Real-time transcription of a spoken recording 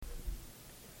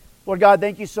Lord God,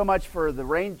 thank you so much for the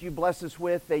rain that you blessed us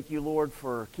with. Thank you, Lord,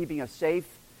 for keeping us safe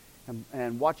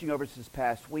and watching over us this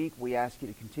past week. We ask you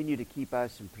to continue to keep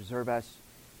us and preserve us.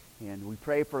 And we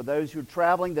pray for those who are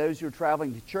traveling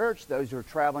to church, those who are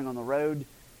traveling on the road.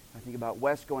 I think about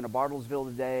West going to Bartlesville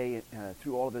today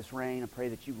through all of this rain. I pray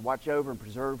that you would watch over and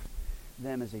preserve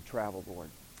them as they travel, Lord.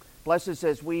 Bless us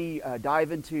as we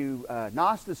dive into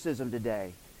Gnosticism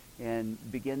today and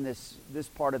begin this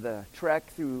part of the trek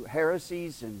through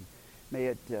heresies, and may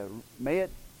it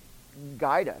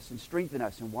guide us and strengthen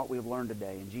us in what we have learned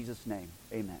today. In Jesus' name,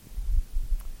 amen.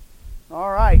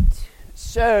 All right,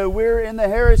 so we're in the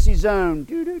Heresy Zone.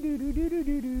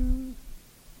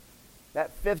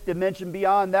 That fifth dimension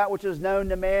beyond that which is known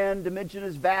to man. Dimension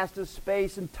as vast as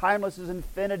space and timeless as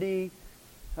infinity.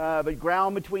 But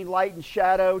ground between light and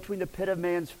shadow, between the pit of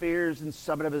man's fears and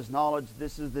summit of his knowledge.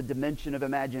 This is the dimension of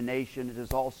imagination. It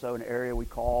is also an area we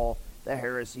call the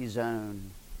Heresy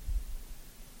Zone.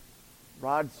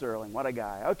 Rod Serling, what a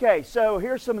guy. Okay, so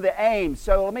here's some of the aims.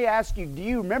 So let me ask you, do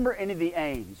you remember any of the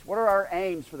aims? What are our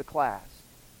aims for the class?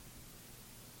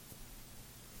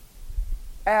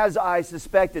 As I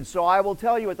suspected, so I will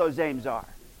tell you what those aims are.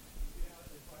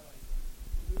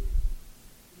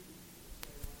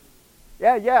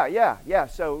 Yeah.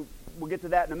 So we'll get to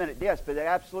that in a minute. Yes, but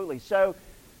absolutely. So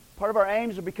part of our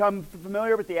aims is to become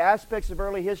familiar with the aspects of our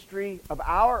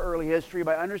early history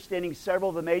by understanding several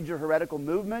of the major heretical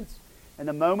movements and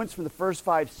the moments from the first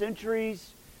 5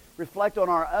 centuries. Reflect on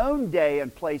our own day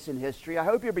and place in history. I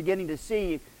hope you're beginning to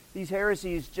see these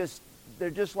heresies they're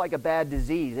just like a bad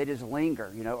disease. They just linger,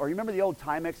 Or you remember the old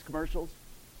Timex commercials?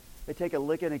 They take a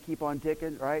licking and keep on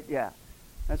ticking, right? Yeah.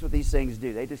 That's what these things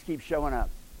do. They just keep showing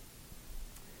up.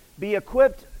 Be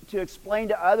equipped to explain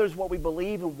to others what we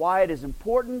believe and why it is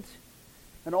important,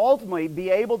 and ultimately be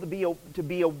able to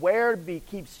be aware,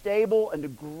 keep stable, and to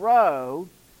grow.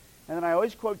 And then I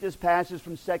always quote this passage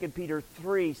from 2 Peter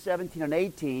 3, 17 and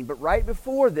 18. But right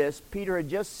before this, Peter had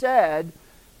just said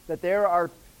that there are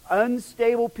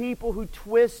unstable people who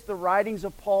twist the writings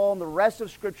of Paul and the rest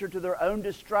of Scripture to their own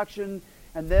destruction.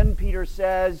 And then Peter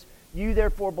says, "You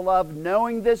therefore, beloved,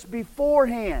 knowing this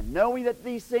beforehand," knowing that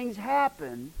these things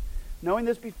happen, knowing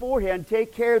this beforehand,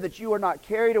 take care that you are not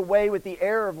carried away with the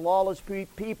error of lawless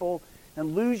people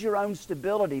and lose your own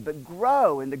stability, but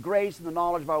grow in the grace and the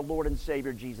knowledge of our Lord and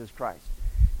Savior Jesus Christ.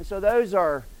 And so those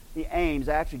are the aims.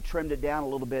 I actually trimmed it down a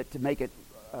little bit to make it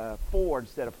 4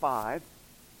 instead of 5.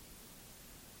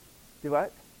 Do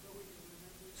what?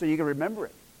 So you can remember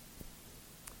it.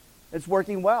 It's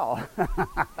working well.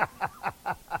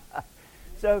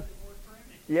 So,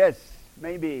 yes,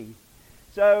 maybe.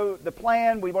 So the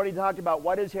plan, we've already talked about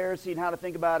what is heresy and how to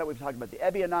think about it. We've talked about the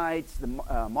Ebionites, the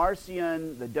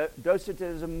Marcion, the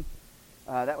Docetism.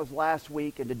 That was last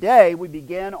week. And today we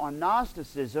begin on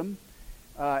Gnosticism.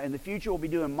 In the future we'll be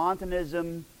doing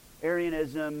Montanism,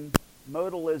 Arianism,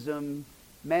 Modalism,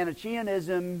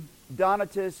 Manichaeanism,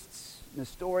 Donatists,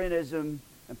 Nestorianism,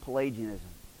 and Pelagianism.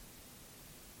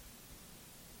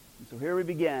 And so here we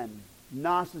begin.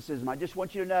 Gnosticism. I just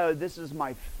want you to know this is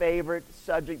my favorite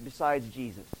subject besides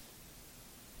Jesus.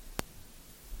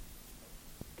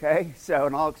 Okay?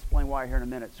 And I'll explain why here in a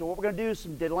minute. So what we're going to do is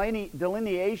some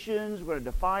delineations. We're going to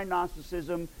define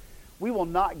Gnosticism. We will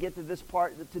not get to this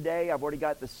part today. I've already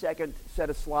got the second set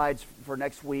of slides for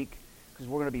next week because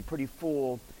we're going to be pretty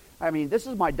full. I mean, this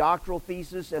is my doctoral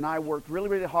thesis, and I worked really,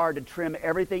 really hard to trim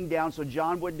everything down so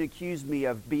John wouldn't accuse me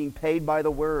of being paid by the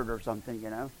word or something,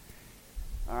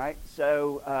 All right,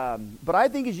 so, but I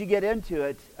think as you get into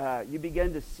it, you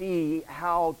begin to see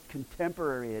how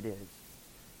contemporary it is,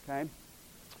 okay?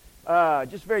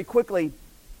 Just very quickly,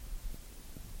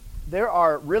 there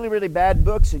are really, really bad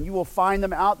books, and you will find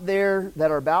them out there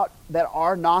that are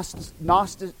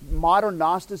modern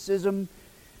Gnosticism.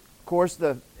 Of course,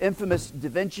 the infamous Da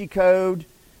Vinci Code,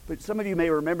 but some of you may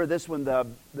remember this one,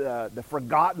 the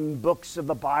forgotten books of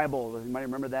the Bible. Anybody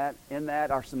remember that? In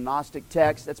that are some Gnostic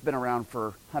texts. That's been around for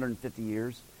 150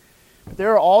 years. But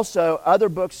there are also other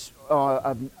books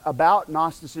about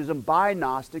Gnosticism by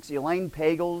Gnostics. Elaine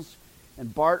Pagels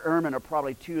and Bart Ehrman are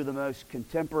probably 2 of the most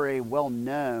contemporary,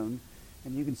 well-known.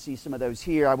 And you can see some of those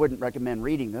here. I wouldn't recommend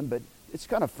reading them, but it's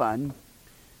kind of fun.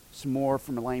 Some more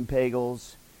from Elaine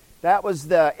Pagels. That was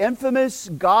the infamous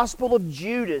Gospel of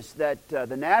Judas that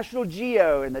the National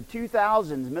Geo in the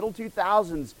 2000s, middle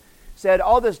 2000s, said,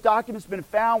 this document's been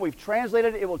found, we've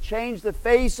translated it, it will change the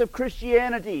face of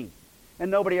Christianity. And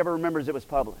nobody ever remembers it was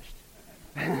published.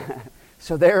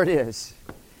 So there it is.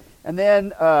 And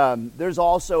then there's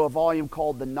also a volume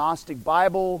called the Gnostic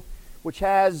Bible, which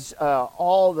has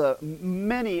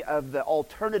many of the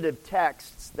alternative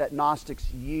texts that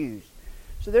Gnostics used.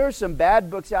 So there are some bad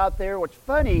books out there. What's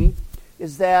funny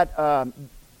is that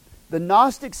the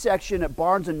Gnostic section at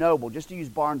Barnes & Noble, just to use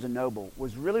Barnes & Noble,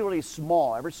 was really, really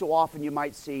small. Every so often you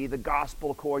might see the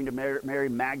Gospel according to Mary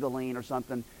Magdalene or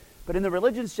something. But in the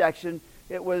religion section,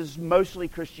 it was mostly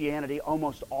Christianity,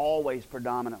 almost always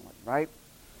predominantly, right?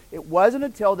 It wasn't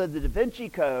until the Da Vinci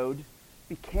Code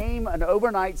became an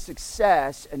overnight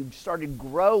success and started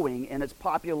growing in its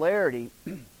popularity.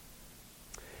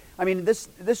 I mean,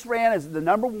 this ran as the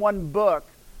number one book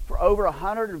for over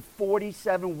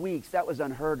 147 weeks. That was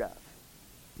unheard of,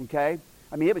 okay?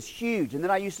 I mean, it was huge. And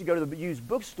then I used to go to the used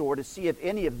bookstore to see if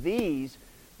any of these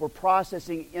were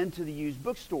processing into the used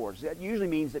bookstores. That usually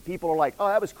means that people are like, oh,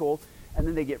 that was cool, and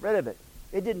then they get rid of it.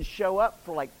 It didn't show up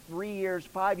for like 3 years,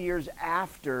 5 years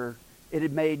after it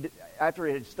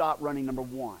had stopped running number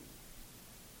one.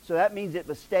 So that means it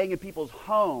was staying in people's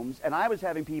homes, and I was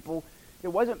having people, it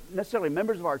wasn't necessarily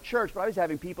members of our church, but I was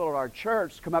having people at our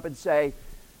church come up and say,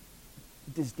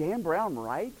 is Dan Brown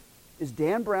right? Is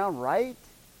Dan Brown right?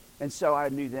 And so I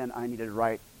knew then I needed to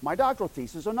write my doctoral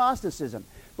thesis on Gnosticism.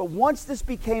 But once this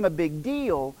became a big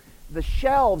deal, the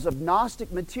shelves of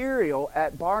Gnostic material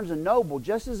at Barnes & Noble,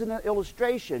 just as an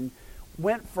illustration,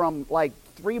 went from like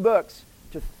 3 books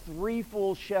to 3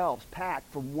 full shelves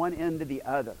packed from one end to the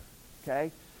other,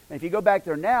 okay? And if you go back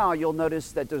there now, you'll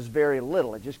notice that there's very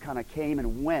little. It just kind of came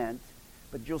and went,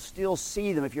 but you'll still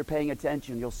see them if you're paying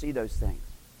attention. You'll see those things.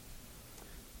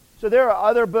 So there are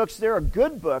other books, there are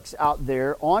good books out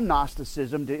there on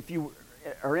Gnosticism. If you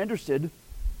are interested,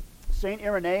 St.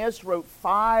 Irenaeus wrote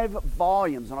 5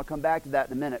 volumes, and I'll come back to that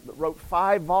in a minute, but wrote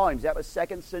 5 volumes. That was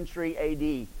 2nd century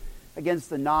A.D. against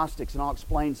the Gnostics, and I'll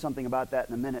explain something about that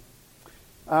in a minute.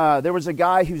 There was a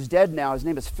guy who's dead now. His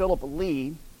name is Philip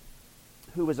Lee,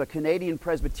 who was a Canadian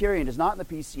Presbyterian. He's not in the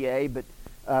PCA, but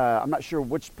I'm not sure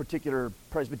which particular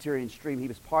Presbyterian stream he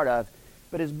was part of.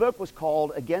 But his book was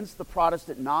called Against the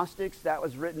Protestant Gnostics. That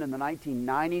was written in the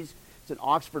 1990s. It's an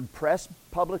Oxford Press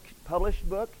published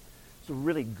book. It's a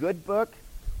really good book.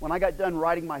 When I got done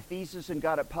writing my thesis and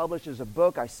got it published as a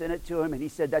book, I sent it to him, and he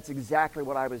said that's exactly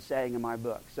what I was saying in my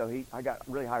book. So I got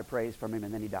really high praise from him,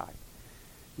 and then he died.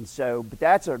 And so, but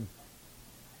that's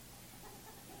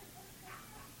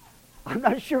I'm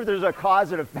not sure if there's a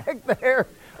cause and effect there,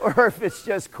 or if it's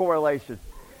just correlation.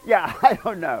 Yeah, I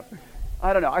don't know.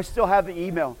 I still have the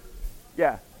email.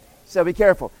 Yeah, so be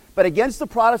careful. But Against the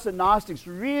Protestant Gnostics,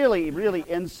 really, really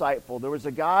insightful. There was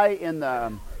a guy in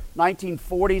the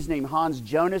 1940s named Hans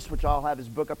Jonas, which I'll have his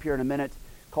book up here in a minute,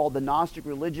 called The Gnostic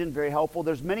Religion, very helpful.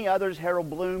 There's many others. Harold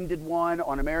Bloom did one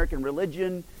on American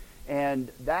religion, and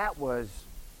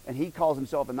he calls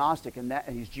himself a Gnostic, and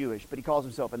he's Jewish, but he calls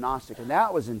himself a Gnostic, and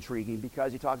that was intriguing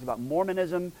because he talks about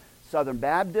Mormonism, Southern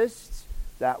Baptists,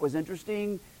 that was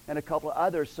interesting, and a couple of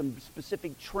others, some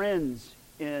specific trends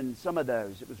in some of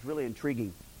those. It was really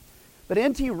intriguing. But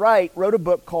N.T. Wright wrote a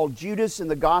book called Judas and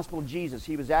the Gospel of Jesus.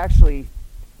 He was actually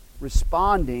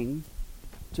responding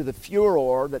to the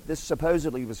furor that this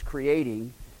supposedly was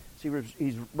creating. So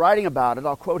he's writing about it.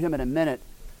 I'll quote him in a minute.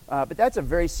 But that's a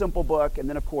very simple book, and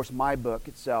then, of course, my book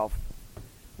itself.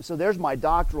 So there's my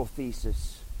doctoral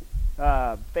thesis,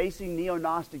 Facing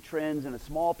Neo-Gnostic Trends in a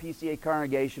Small PCA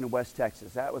Congregation in West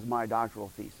Texas. That was my doctoral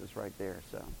thesis right there,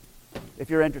 so if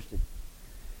you're interested.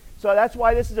 So that's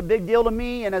why this is a big deal to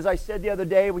me, and as I said the other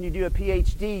day, when you do a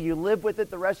PhD, you live with it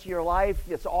the rest of your life.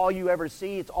 It's all you ever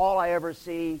see. It's all I ever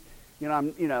see. In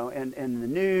the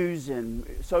news and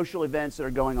social events that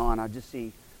are going on, I just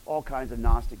see all kinds of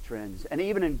Gnostic trends, and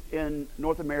even in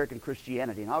North American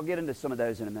Christianity. And I'll get into some of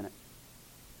those in a minute.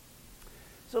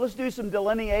 So let's do some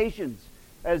delineations.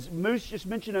 As Moose just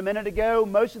mentioned a minute ago,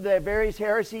 most of the various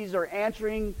heresies are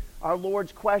answering our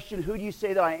Lord's question, who do you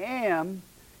say that I am?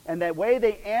 And that way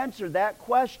they answer that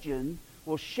question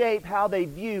will shape how they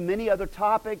view many other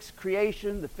topics,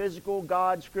 creation, the physical,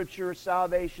 God, Scripture,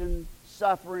 salvation,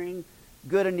 suffering,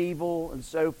 good and evil, and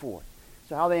so forth.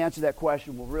 So how they answer that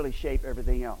question will really shape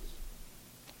everything else.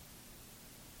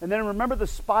 And then remember the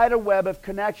spider web of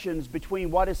connections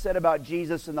between what is said about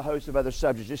Jesus and the host of other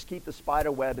subjects. Just keep the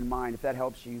spider web in mind if that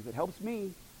helps you. It helps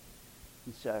me.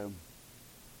 And so,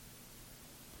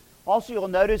 also you'll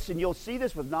notice, and you'll see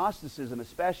this with Gnosticism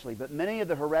especially, but many of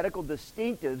the heretical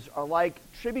distinctives are like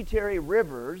tributary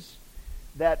rivers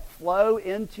that flow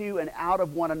into and out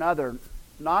of one another.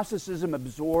 Gnosticism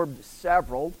absorbed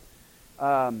several.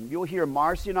 You'll hear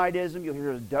Marcionitism, you'll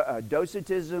hear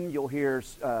Docetism, you'll hear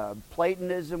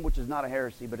Platonism, which is not a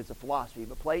heresy, but it's a philosophy,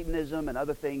 but Platonism and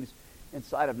other things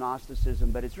inside of Gnosticism.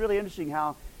 But it's really interesting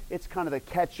how it's kind of the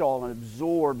catch-all and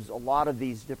absorbs a lot of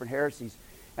these different heresies.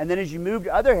 And then as you move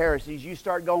to other heresies, you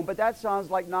start going, but that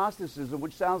sounds like Gnosticism,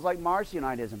 which sounds like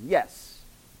Marcionitism. Yes.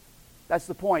 That's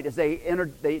the point, is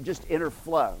they just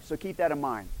interflow. So keep that in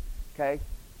mind. Okay?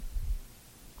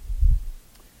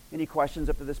 Any questions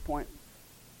up to this point?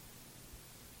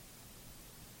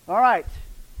 All right.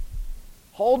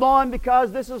 Hold on,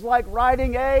 because this is like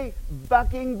riding a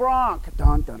bucking bronc.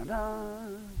 Dun, dun, dun,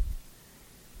 dun.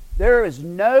 There is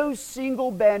no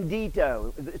single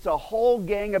bandito. It's a whole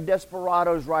gang of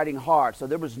desperados riding hard. So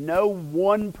there was no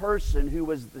one person who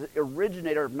was the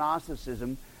originator of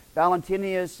Gnosticism.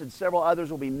 Valentinius and several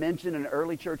others will be mentioned in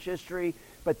early church history,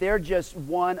 but they're just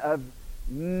one of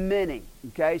many.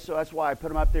 Okay, so that's why I put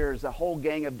them up there as a whole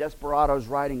gang of desperados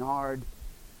riding hard.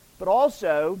 But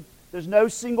also, there's no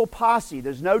single posse.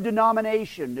 There's no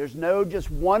denomination. There's no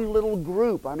just one little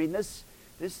group. I mean, this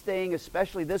thing,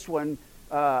 especially this one,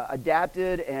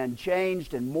 adapted and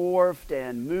changed and morphed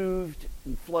and moved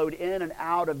and flowed in and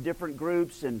out of different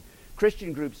groups, and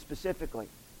Christian groups specifically.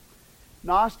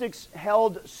 Gnostics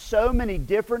held so many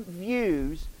different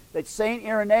views that St.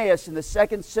 Irenaeus in the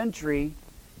 2nd century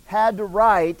had to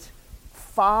write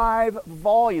 5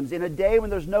 volumes in a day when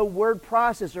there's no word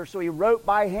processor, so he wrote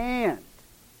by hand.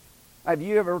 Have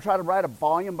you ever tried to write a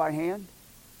volume by hand?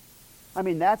 I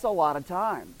mean, that's a lot of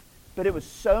time. But it was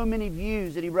so many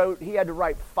views that he had to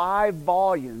write 5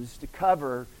 volumes to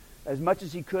cover as much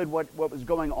as he could what was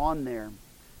going on there,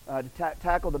 to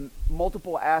tackle the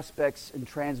multiple aspects and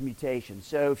transmutation.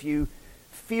 So if you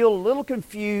feel a little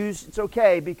confused, it's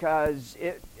okay, because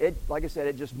it like I said,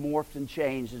 it just morphed and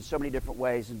changed in so many different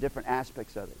ways and different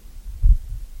aspects of it.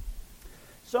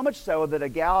 So much so that a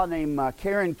gal named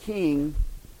Karen King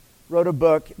wrote a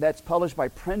book that's published by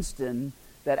Princeton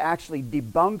that actually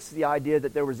debunks the idea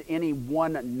that there was any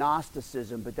one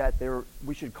Gnosticism, but that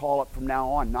we should call it from now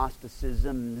on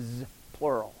Gnosticisms,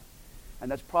 plural. And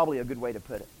that's probably a good way to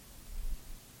put it.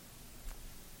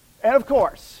 And of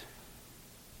course,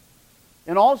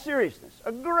 in all seriousness,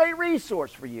 a great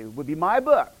resource for you would be my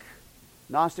book,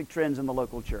 Gnostic Trends in the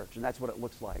Local Church, and that's what it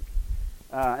looks like.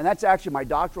 And that's actually my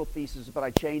doctoral thesis, but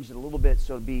I changed it a little bit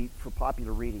so it'd be for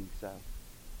popular reading. So,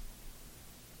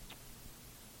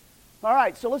 all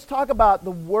right, so let's talk about the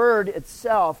word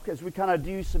itself, because we kind of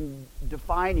do some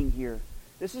defining here.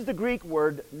 This is the Greek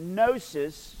word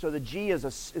gnosis, so the G is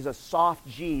a soft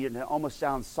G, and it almost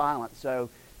sounds silent. So,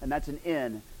 and that's an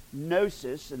N.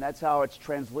 Gnosis, and that's how it's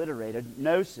transliterated,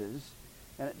 gnosis,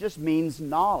 and it just means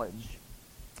knowledge.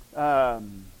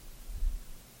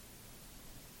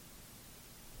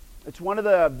 It's one of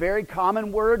the very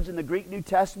common words in the Greek New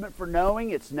Testament for knowing.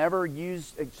 It's never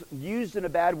used. It's used in a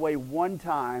bad way one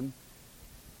time.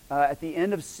 At the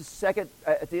end of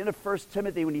 1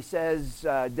 Timothy, when he says,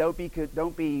 "Don't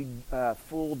be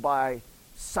fooled by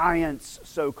science,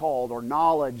 so called, or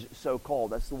knowledge, so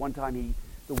called." That's the one time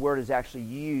the word is actually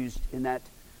used in that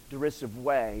derisive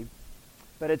way.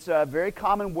 But it's a very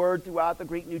common word throughout the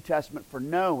Greek New Testament for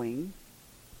knowing.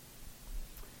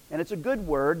 And it's a good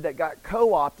word that got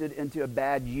co-opted into a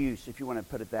bad use, if you want to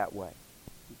put it that way.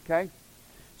 Okay?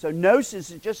 So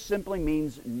gnosis, it just simply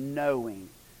means knowing,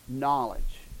 knowledge.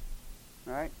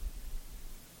 All right?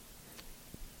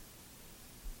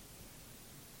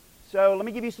 So let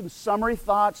me give you some summary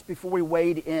thoughts before we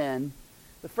wade in.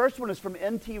 The first one is from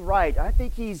N.T. Wright. I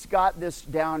think he's got this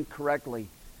down correctly.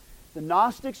 The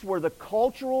Gnostics were the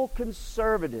cultural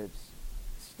conservatives,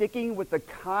 sticking with the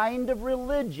kind of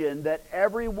religion that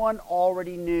everyone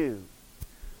already knew.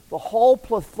 The whole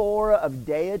plethora of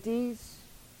deities,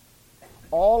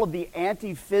 all of the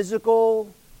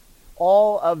anti-physical,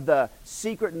 all of the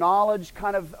secret knowledge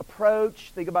kind of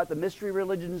approach. Think about the mystery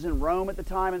religions in Rome at the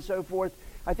time and so forth.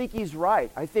 I think he's right.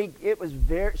 I think it was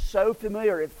so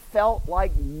familiar. It felt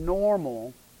like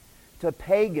normal to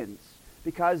pagans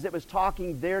because it was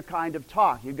talking their kind of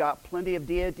talk. You've got plenty of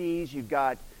deities. You've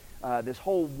got this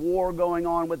whole war going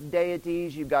on with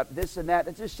deities. You've got this and that.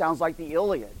 It just sounds like the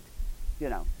Iliad,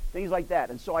 things like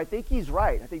that. And so I think he's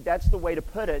right. I think that's the way to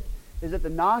put it, is that the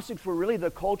Gnostics were really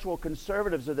the cultural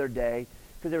conservatives of their day,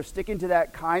 because they were sticking to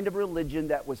that kind of religion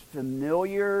that was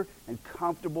familiar and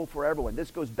comfortable for everyone. This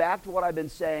goes back to what I've been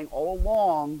saying all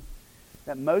along,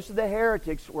 that most of the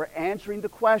heretics were answering the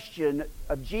question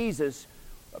of Jesus,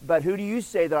 but who do you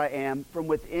say that I am, from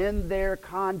within their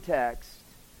context,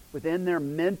 within their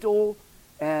mental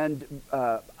and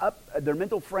their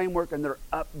mental framework and their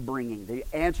upbringing. They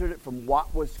answered it from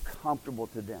what was comfortable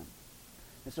to them.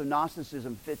 And so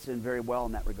Gnosticism fits in very well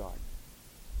in that regard.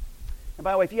 And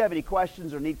by the way, if you have any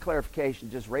questions or need clarification,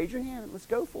 just raise your hand and let's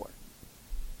go for it.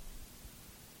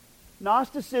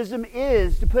 Gnosticism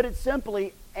is, to put it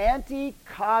simply,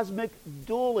 anti-cosmic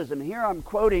dualism. Here I'm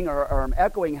quoting or I'm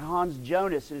echoing Hans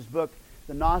Jonas in his book,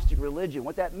 The Gnostic Religion.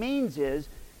 What that means is,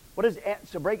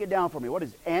 so break it down for me. What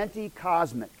is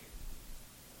anti-cosmic?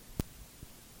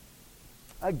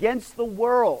 Against the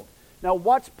world. Now,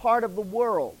 what's part of the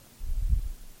world?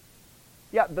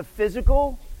 Yeah, the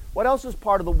physical. What else is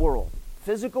part of the world?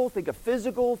 Physical, think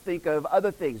of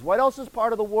other things. What else is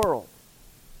part of the world?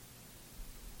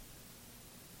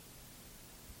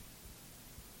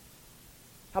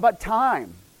 How about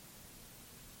time?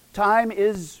 Time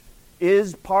is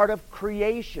part of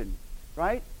creation,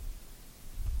 right?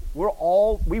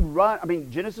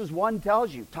 Genesis 1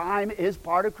 tells you time is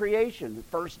part of creation. The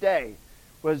first day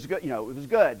was good, it was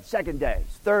good. Second day,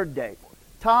 third day.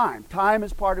 Time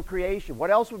is part of creation. What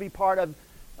else would be part of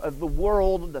the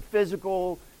world, the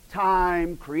physical,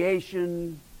 time,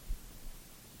 creation?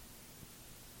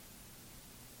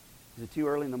 Is it too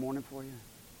early in the morning for you?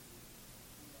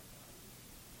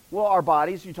 Well, our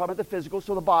bodies, you're talking about the physical,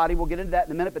 so the body, we'll get into that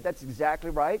in a minute, but that's exactly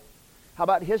right. How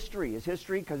about history? Is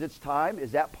history, because it's time,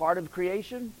 is that part of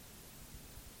creation?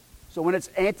 So when it's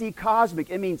anti-cosmic,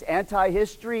 it means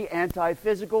anti-history,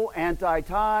 anti-physical,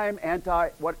 anti-time,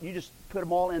 what you just put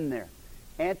them all in there.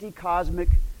 Anti-cosmic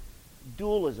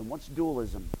dualism. What's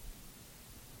dualism?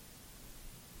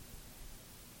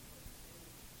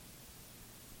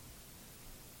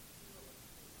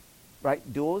 Right?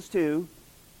 Dual is two,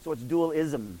 so it's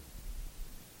dualism.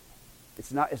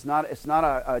 It's not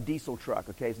a diesel truck,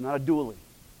 okay? It's not a dually.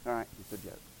 All right, it's a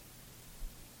joke.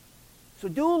 So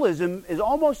dualism is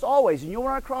almost always, and you'll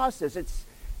run across this,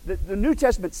 the New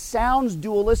Testament sounds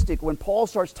dualistic when Paul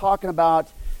starts talking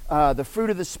about the fruit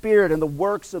of the Spirit and the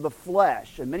works of the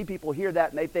flesh. And many people hear that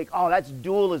and they think, oh, that's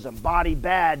dualism, body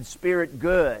bad, spirit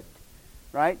good,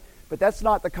 right? But that's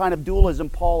not the kind of dualism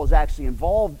Paul is actually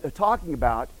talking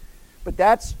about. But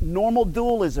that's normal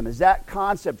dualism, is that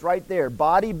concept right there.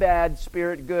 Body bad,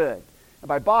 spirit good. And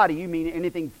by body, you mean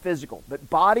anything physical. But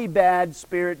body bad,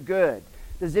 spirit good.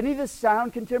 Does any of this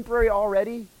sound contemporary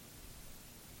already?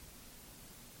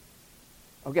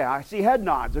 Okay, I see head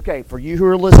nods. Okay, for you who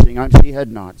are listening, I see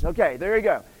head nods. Okay, there you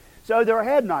go. So there are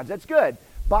head nods. That's good.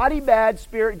 Body bad,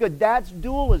 spirit good. That's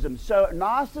dualism. So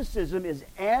Gnosticism is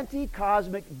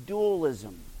anti-cosmic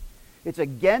dualism. It's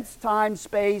against time,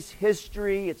 space,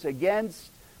 history. It's against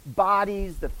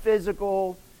bodies, the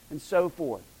physical, and so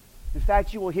forth. In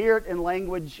fact, you will hear it in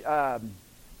language,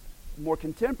 more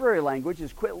contemporary language,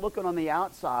 is quit looking on the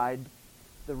outside.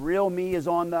 The real me is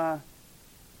on the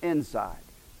inside.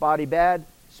 Body bad,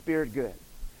 spirit good.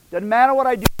 Doesn't matter what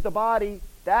I do with the body.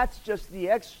 That's just the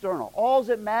external. All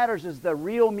that matters is the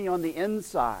real me on the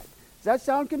inside. Does that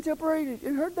sound contemporary?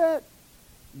 You heard that?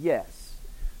 Yes.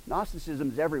 Gnosticism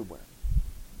is everywhere.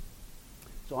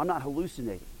 So I'm not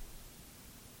hallucinating.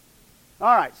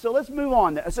 All right, so let's move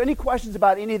on. So any questions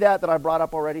about any of that I brought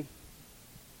up already?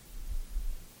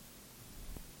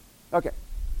 Okay.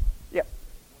 Yep.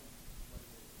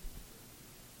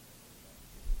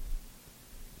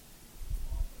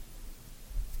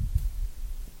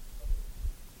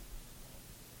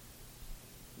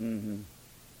 Mm-hmm.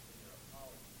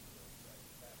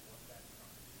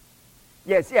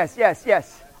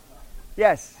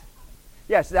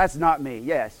 Yes, that's not me,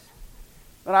 yes.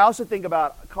 But I also think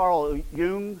about Carl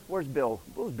Jung. Where's Bill?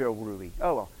 Where's Bill Ruby?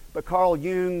 Oh, well. But Carl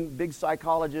Jung, big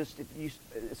psychologist.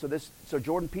 So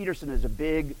Jordan Peterson is a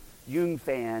big Jung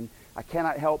fan. I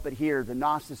cannot help but hear the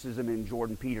Gnosticism in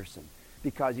Jordan Peterson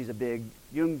because he's a big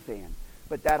Jung fan.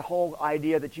 But that whole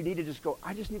idea that you need to just go,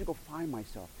 I just need to go find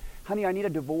myself. Honey, I need a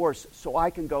divorce so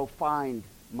I can go find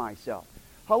myself.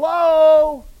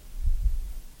 Hello?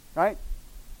 Right?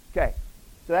 Okay.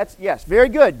 So that's, yes, very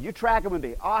good. You're tracking with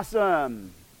me.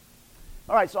 Awesome.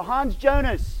 All right, so Hans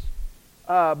Jonas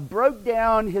broke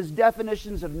down his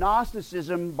definitions of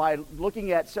Gnosticism by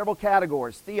looking at several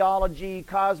categories: theology,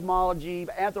 cosmology,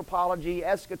 anthropology,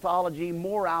 eschatology,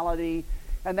 morality,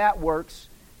 and that works.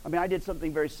 I mean, I did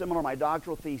something very similar in my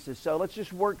doctoral thesis, so let's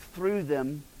just work through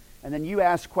them, and then you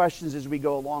ask questions as we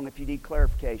go along if you need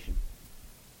clarification.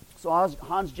 So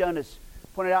Hans Jonas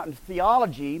pointed out in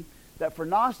theology that for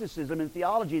Gnosticism in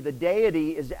theology, the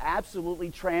deity is absolutely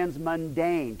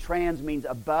transmundane. Trans means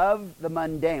above the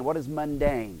mundane. What is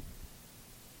mundane?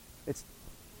 It's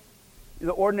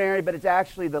the ordinary, but it's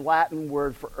actually the Latin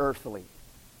word for earthly.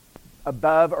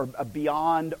 Above or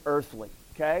beyond earthly.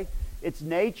 Okay? Its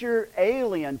nature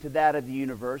alien to that of the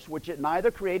universe, which it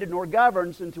neither created nor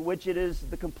governs, and to which it is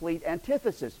the complete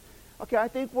antithesis. Okay, I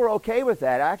think we're okay with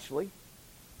that, actually.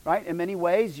 Right? In many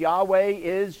ways, Yahweh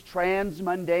is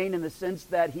transmundane in the sense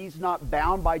that he's not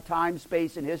bound by time,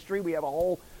 space, and history. We have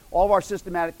all of our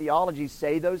systematic theologies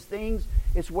say those things.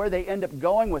 It's where they end up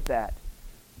going with that.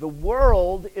 The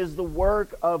world is the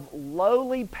work of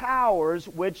lowly powers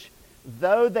which,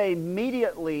 though they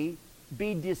immediately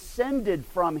be descended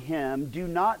from him, do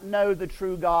not know the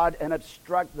true God and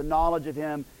obstruct the knowledge of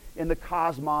him in the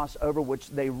cosmos over which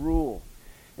they rule.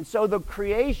 And so the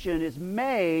creation is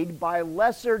made by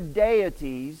lesser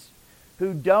deities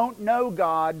who don't know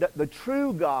God, the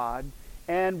true God,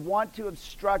 and want to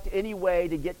obstruct any way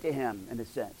to get to him, in a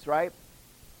sense, right?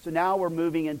 So now we're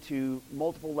moving into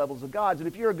multiple levels of gods. And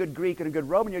if you're a good Greek and a good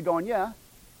Roman, you're going, yeah,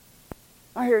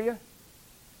 I hear you.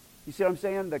 You see what I'm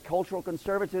saying? The cultural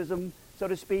conservatism, so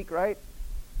to speak, right?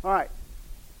 All right.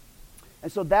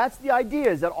 And so that's the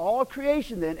idea, is that all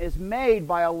creation then is made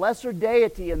by a lesser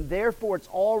deity, and therefore it's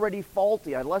already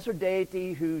faulty. A lesser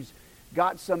deity who's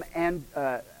got some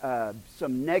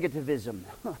negativism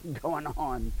going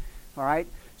on. All right?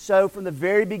 So from the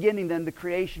very beginning then, the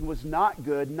creation was not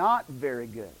good, not very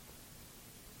good,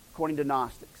 according to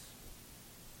Gnostics.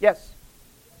 Yes?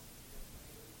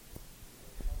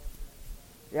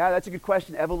 Yeah, that's a good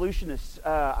question. Evolutionists.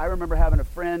 I remember having a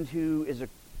friend who is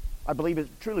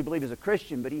truly believe is a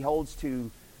Christian, but he holds to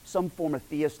some form of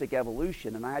theistic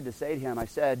evolution. And I had to say to him, I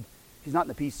said, he's not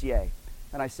in the PCA.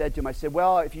 And I said to him,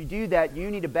 well, if you do that,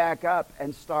 you need to back up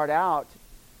and start out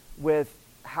with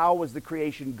how was the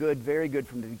creation good, very good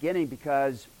from the beginning,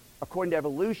 because according to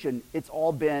evolution, it's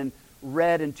all been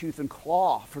red in tooth and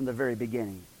claw from the very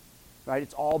beginning. Right?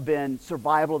 It's all been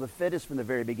survival of the fittest from the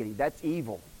very beginning. That's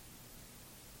evil.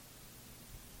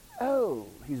 Oh,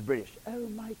 he's British. Oh,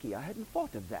 Mikey, I hadn't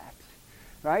thought of that.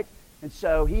 Right? And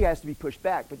so he has to be pushed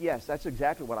back. But yes, that's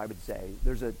exactly what I would say.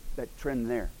 There's that trend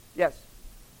there. Yes?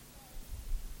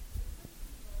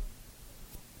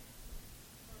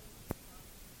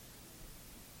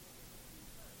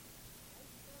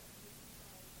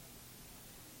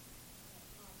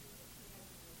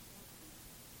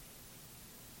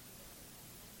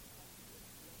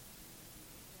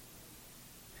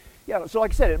 Yeah, so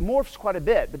like I said, it morphs quite a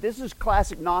bit, but this is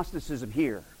classic Gnosticism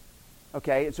here.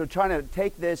 Okay, and so trying to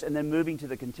take this and then moving to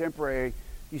the contemporary,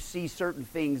 you see certain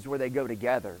things where they go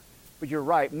together. But you're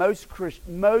right, most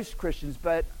Christians,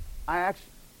 but I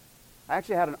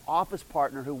actually had an office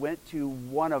partner who went to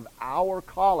one of our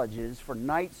colleges for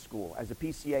night school as a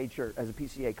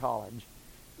PCA college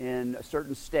in a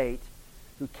certain state,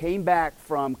 who came back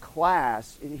from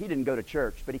class. He didn't go to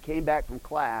church, but he came back from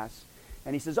class.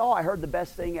 And he says, I heard the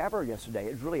best thing ever yesterday.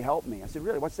 It really helped me. I said,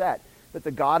 really, what's that? That the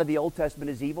God of the Old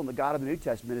Testament is evil and the God of the New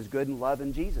Testament is good and love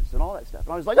and Jesus and all that stuff.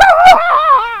 And I was like,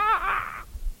 ah!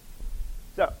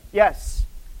 So, yes.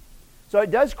 So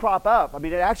it does crop up. I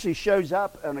mean, it actually shows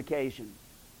up on occasion.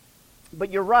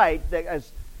 But you're right that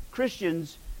as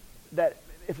Christians, that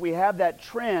if we have that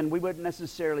trend, we wouldn't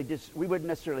necessarily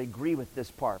agree with this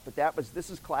part. But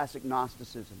this is classic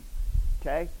Gnosticism.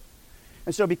 Okay?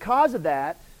 And so because of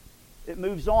that, it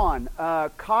moves on.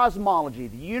 Cosmology,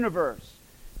 the universe.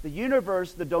 The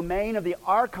universe, the domain of the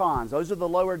archons. Those are the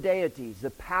lower deities, the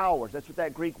powers. That's what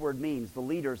that Greek word means. The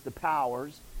leaders, the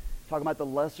powers. Talking about the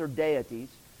lesser deities.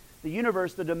 The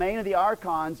universe, the domain of the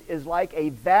archons, is like a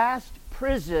vast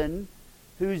prison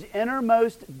whose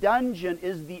innermost dungeon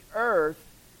is the earth,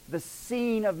 the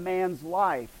scene of man's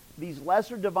life. These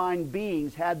lesser divine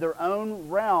beings had their own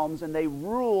realms, and they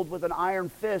ruled with an iron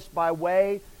fist by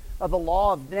way of the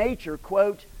law of nature,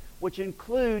 quote, which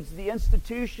includes the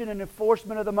institution and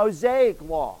enforcement of the Mosaic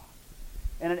law.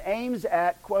 And it aims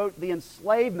at, quote, the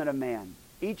enslavement of man.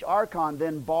 Each archon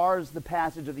then bars the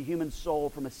passage of the human soul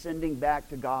from ascending back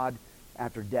to God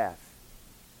after death.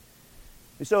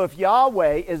 And so if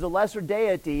Yahweh is a lesser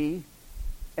deity,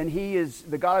 and he is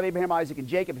the God of Abraham, Isaac, and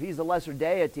Jacob, if he's the lesser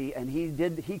deity, and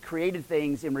he created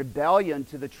things in rebellion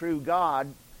to the true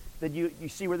God, then you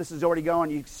see where this is already going.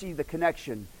 You see the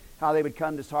connection, how they would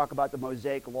come to talk about the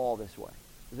Mosaic law this way.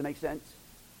 Does it make sense?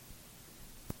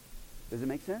 Does it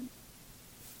make sense?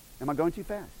 Am I going too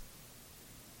fast?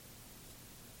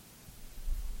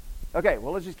 Okay,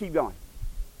 well, let's just keep going.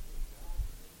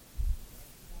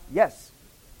 Yes.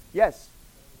 Yes.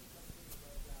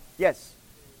 Yes.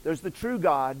 There's the true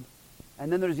God,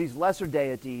 and then there's these lesser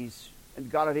deities, and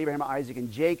God of Abraham, Isaac,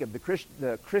 and Jacob.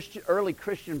 The early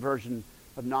Christian version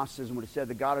of Gnosticism would have said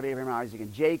the God of Abraham, Isaac,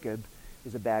 and Jacob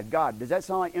is a bad God. Does that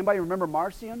sound like, anybody remember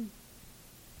Marcion?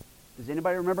 Does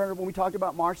anybody remember when we talked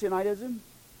about Marcionitism?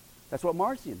 That's what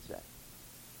Marcion said.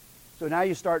 So now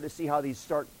you start to see how these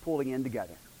start pulling in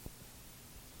together.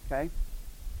 Okay?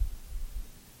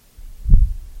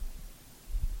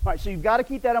 All right, so you've got to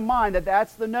keep that in mind, that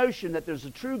that's the notion, that there's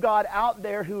a true God out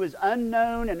there who is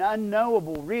unknown and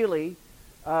unknowable, really.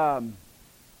 And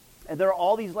And there are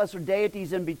all these lesser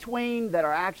deities in between that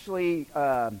are actually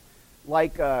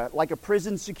like a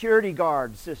prison security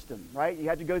guard system, right? You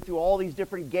have to go through all these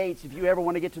different gates if you ever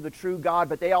want to get to the true God,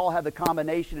 but they all have the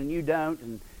combination and you don't,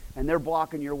 and they're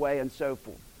blocking your way and so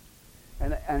forth.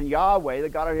 And Yahweh, the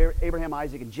God of Abraham,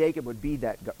 Isaac, and Jacob, would be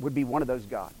one of those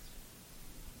gods.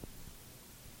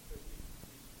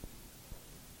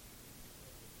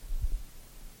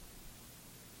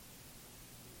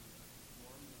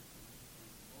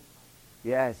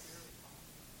 Yes.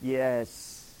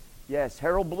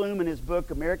 Harold Bloom, in his book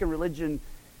American Religion,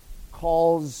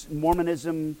 calls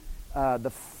Mormonism the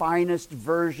finest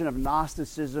version of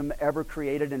Gnosticism ever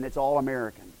created, and it's all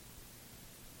American.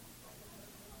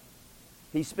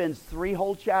 He spends 3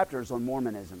 whole chapters on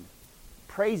Mormonism,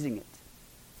 praising it,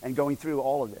 and going through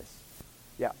all of this.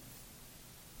 Yeah.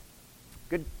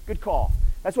 Good call.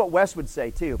 That's what Wes would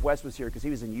say, too, if Wes was here, because he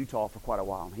was in Utah for quite a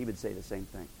while, and he would say the same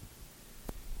thing.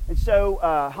 And so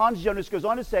Hans Jonas goes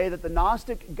on to say that the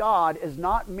Gnostic God is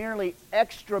not merely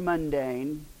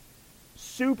extra-mundane,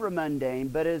 supra-mundane,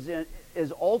 but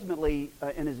is ultimately,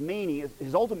 in his meaning,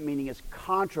 his ultimate meaning is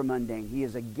contra-mundane. He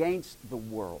is against the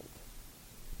world.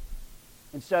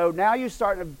 And so now you're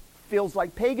starting to feels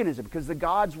like paganism, because the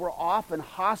gods were often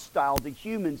hostile to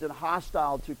humans and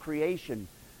hostile to creation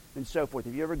and so forth.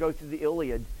 If you ever go through the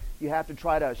Iliad, you have to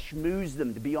try to schmooze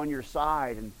them to be on your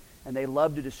side, and they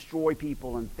love to destroy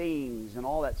people and things and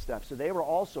all that stuff. So they were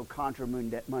also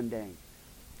contra-mundane.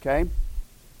 Okay?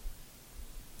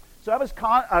 So that was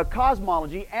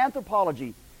cosmology.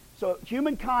 Anthropology. So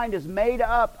humankind is made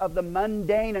up of the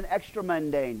mundane and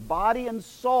extra-mundane. Body and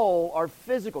soul are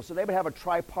physical. So they would have a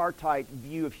tripartite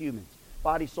view of humans.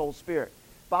 Body, soul, spirit.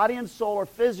 Body and soul are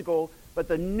physical, but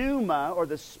the pneuma, or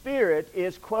the spirit,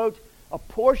 is, quote, a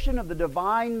portion of the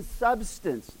divine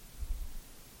substance.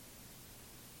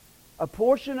 A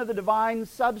portion of the divine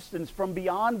substance from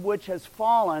beyond which has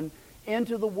fallen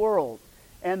into the world.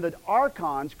 And the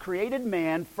archons created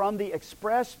man from the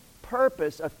express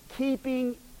purpose of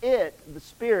keeping it, the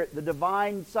spirit, the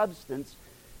divine substance,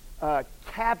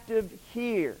 captive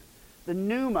here. The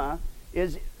pneuma,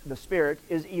 the spirit,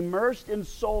 is immersed in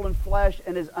soul and flesh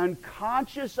and is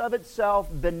unconscious of itself,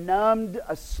 benumbed,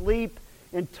 asleep,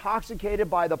 intoxicated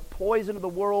by the poison of the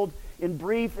world. In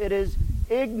brief, it is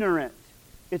ignorant.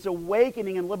 Its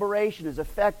awakening and liberation is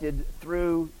effected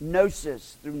through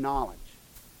gnosis, through knowledge.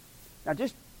 Now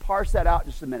just parse that out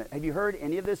just a minute. Have you heard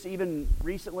any of this even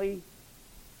recently?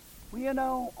 Well, you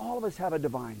know, all of us have a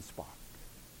divine spark.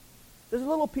 There's a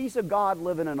little piece of God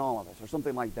living in all of us, or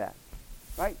something like that,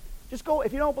 right? Just go,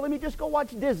 if you don't believe me, just go watch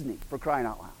Disney, for crying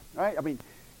out loud, right? I mean,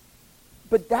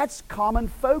 but that's common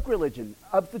folk religion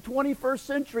of the 21st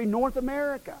century North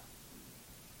America.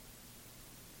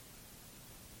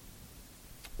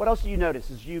 What else do you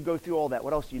notice as you go through all that?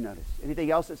 What else do you notice?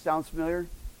 Anything else that sounds familiar?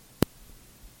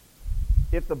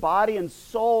 If the body and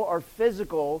soul are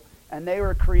physical and they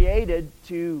were created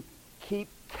to keep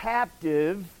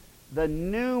captive the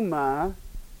pneuma,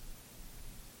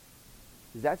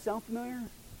 does that sound familiar?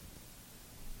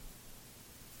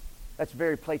 That's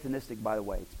very Platonistic, by the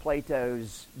way. It's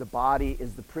Plato's, the body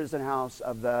is the prison house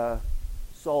of the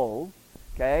soul,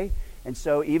 okay? And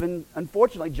so even,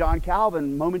 unfortunately, John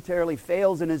Calvin momentarily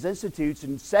fails in his Institutes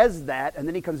and says that, and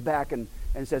then he comes back and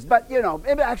says, but, you know,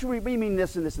 actually we mean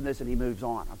this and this and this, and he moves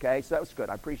on, okay? So that was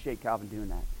good. I appreciate Calvin doing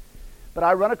that. But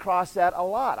I run across that a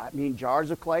lot. I mean,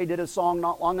 Jars of Clay did a song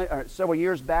several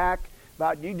years back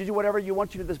about, you do whatever you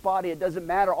want to this body. It doesn't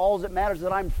matter. All that matters is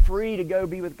that I'm free to go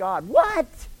be with God. What?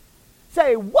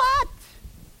 Say what?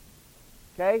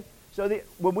 Okay? So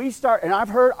when we start, and I've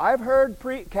heard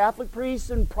Catholic priests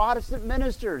and Protestant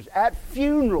ministers at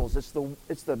funerals. It's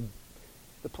the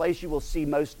place you will see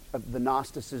most of the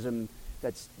Gnosticism,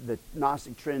 that's the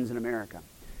Gnostic trends in America,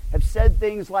 have said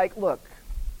things like, look,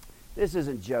 this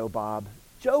isn't Joe Bob.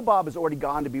 Joe Bob has already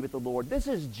gone to be with the Lord. This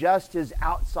is just his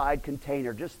outside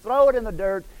container. Just throw it in the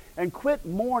dirt and quit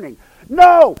mourning.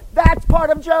 No, that's part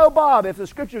of Joe Bob, if the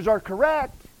scriptures are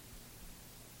correct.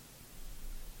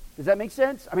 Does that make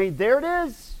sense? I mean, there it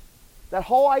is. That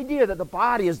whole idea that the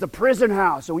body is the prison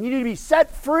house, so we need to be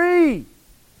set free.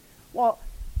 Well,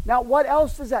 now what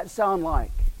else does that sound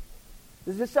like?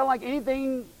 Does it sound like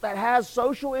anything that has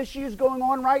social issues going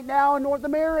on right now in North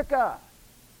America?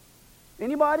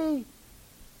 Anybody?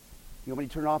 You want me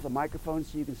to turn off the microphone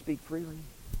so you can speak freely?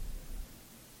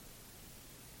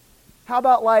 How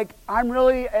about like, I'm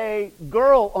really a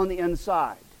girl on the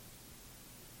inside,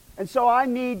 and so I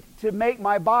need to make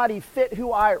my body fit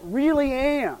who I really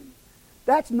am.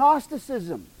 That's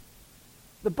Gnosticism.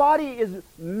 The body is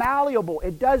malleable.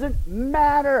 It doesn't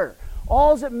matter.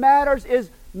 All that matters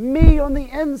is Me on the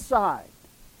inside.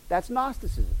 That's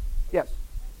Gnosticism. Yes.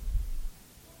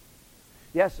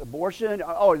 Yes, abortion.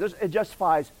 Oh, it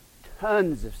justifies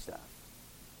tons of stuff.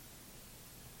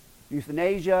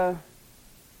 Euthanasia,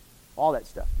 all that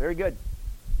stuff. Very good.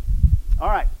 All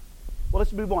right. Well,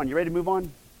 let's move on. You ready to move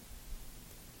on?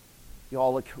 You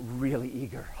all look really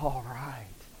eager. All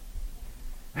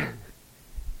right.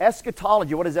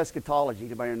 Eschatology. What is eschatology?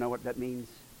 Anybody know what that means?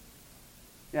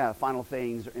 Yeah, final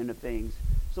things or end of things.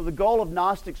 So the goal of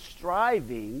Gnostic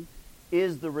striving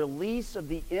is the release of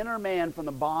the inner man from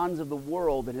the bonds of the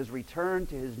world and his return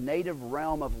to his native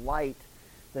realm of light.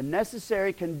 The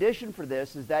necessary condition for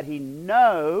this is that he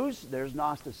knows, there's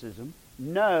Gnosticism,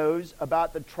 knows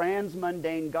about the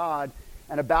transmundane God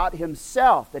and about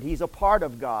himself, that he's a part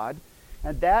of God,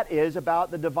 and that is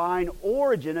about the divine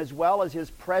origin as well as his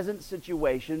present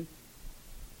situation,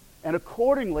 and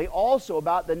accordingly also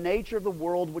about the nature of the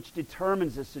world which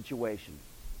determines this situation.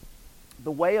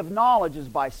 The way of knowledge is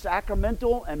by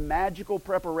sacramental and magical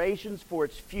preparations for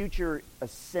its future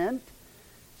ascent,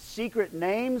 secret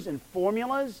names and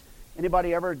formulas.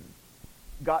 Anybody ever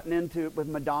gotten into, with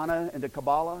Madonna, into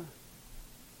Kabbalah?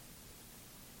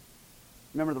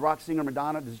 Remember the rock singer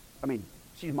Madonna? I mean,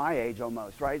 she's my age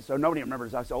almost, right? So nobody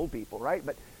remembers us old people, right?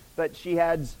 But she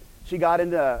got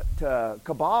into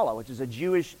Kabbalah, which is a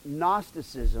Jewish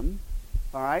Gnosticism,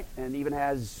 all right? And even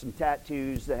has some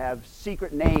tattoos that have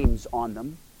secret names on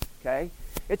them, okay?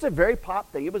 It's a very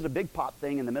pop thing. It was a big pop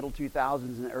thing in the middle 2000s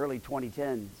and the early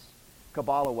 2010s.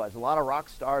 Kabbalah was. A lot of rock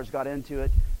stars got into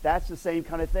it. That's the same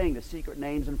kind of thing, the secret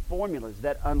names and formulas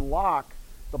that unlock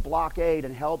the blockade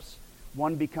and helps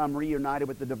one become reunited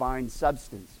with the divine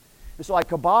substance. And so like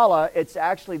Kabbalah, it's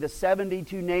actually the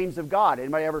 72 names of God.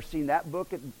 Anybody ever seen that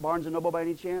book at Barnes & Noble by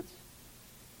any chance?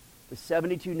 The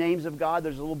 72 names of God.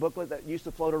 There's a little booklet that used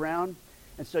to float around.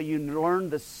 And so you learn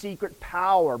the secret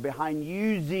power behind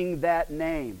using that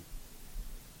name.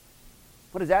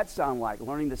 What does that sound like?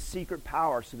 Learning the secret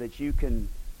power so that you can...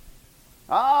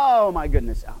 Oh, my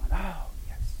goodness, Alan. Oh,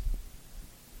 yes.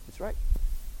 That's right.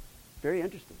 Very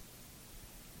interesting.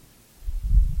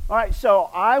 All right, so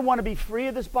I want to be free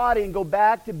of this body and go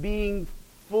back to being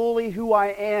fully who I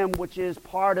am, which is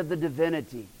part of the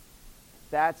divinity.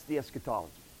 That's the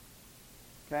eschatology.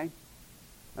 Okay?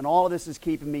 And all of this is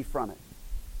keeping me from it.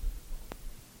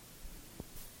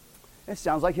 It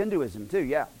sounds like Hinduism, too.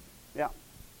 Yeah. Yeah.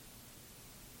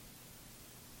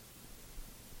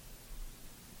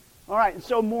 All right, and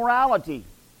so morality.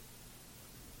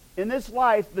 In this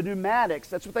life, the pneumatics,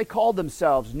 that's what they called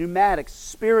themselves, pneumatics,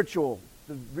 spiritual,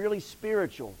 the really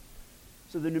spiritual.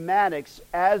 So the pneumatics,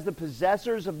 as the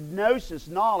possessors of gnosis,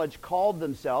 knowledge, called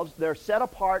themselves, they're set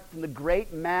apart from the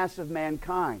great mass of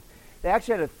mankind. They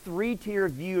actually had a three-tier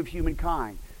view of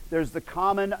humankind. There's the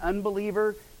common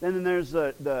unbeliever, then there's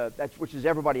which is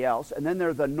everybody else, and then there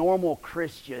are the normal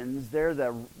Christians. They're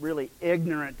the really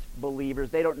ignorant believers.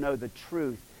 They don't know the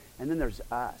truth. And then there's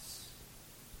us,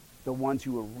 the ones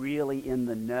who are really in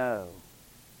the know.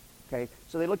 Okay?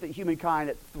 So they looked at humankind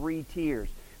at three tiers.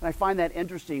 And I find that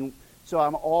interesting. So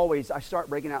I start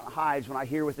breaking out hives when I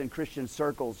hear within Christian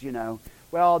circles,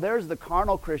 well, there's the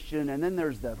carnal Christian and then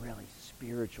there's the really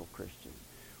spiritual Christian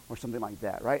or something like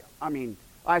that, right? I mean,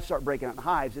 I start breaking out in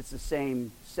hives. It's the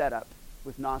same setup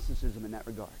with Gnosticism in that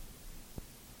regard.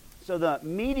 So the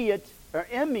immediate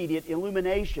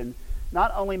illumination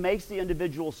not only makes the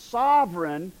individual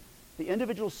sovereign in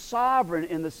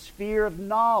the sphere of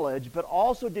knowledge, but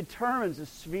also determines the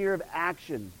sphere of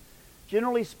action.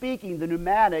 Generally speaking, the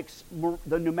pneumatic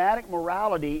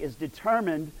morality is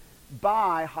determined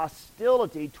by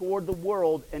hostility toward the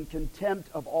world and contempt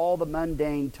of all the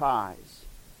mundane ties.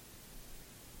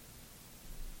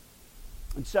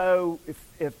 And so,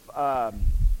 if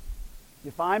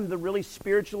I'm the really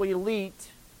spiritually elite,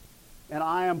 and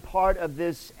I am part of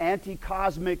this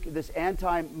anti-cosmic, this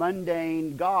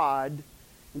anti-mundane God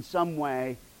in some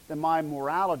way, then my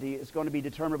morality is going to be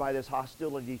determined by this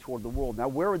hostility toward the world. Now,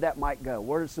 where would that might go?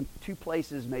 Where are some two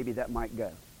places maybe that might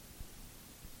go?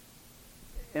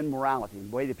 In morality, in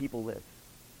the way that people live.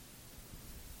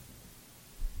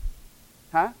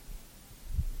 Huh?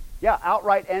 Yeah,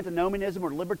 outright antinomianism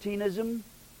or libertinism.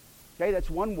 Okay, that's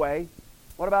one way.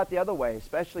 What about the other way?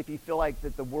 Especially if you feel like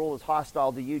that the world is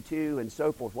hostile to you too and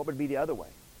so forth. What would be the other way?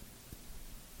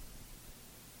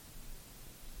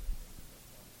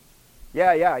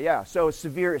 Yeah. So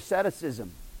severe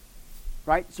asceticism,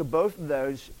 right? So both of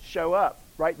those show up,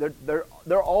 right? They're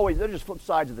just flip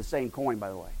sides of the same coin, by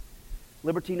the way.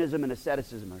 Libertinism and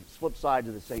asceticism are flip sides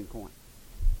of the same coin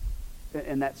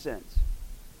in that sense.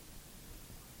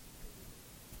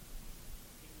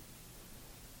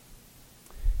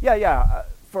 Yeah.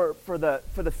 for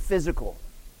the physical.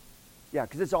 Yeah,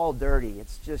 because it's all dirty.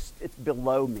 It's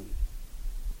below me.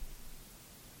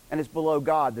 And it's below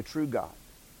God, the true God.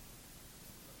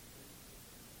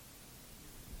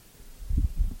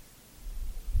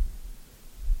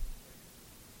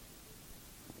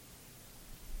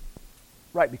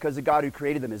 Right, because the God who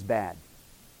created them is bad.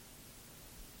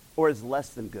 Or is less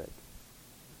than good.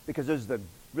 Because there's the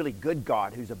really good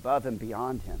God who's above and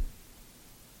beyond him.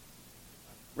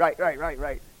 Right.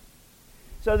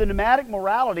 So the nomadic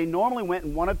morality normally went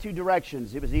in one of two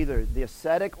directions. It was either the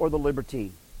ascetic or the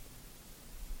libertine.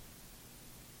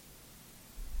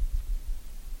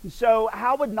 And so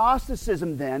how would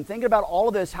Gnosticism then, thinking about all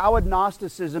of this, how would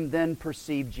Gnosticism then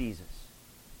perceive Jesus?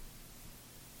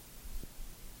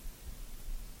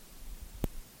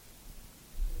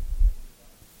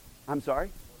 I'm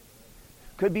sorry?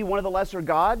 Could be one of the lesser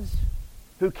gods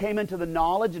who came into the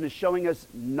knowledge and is showing us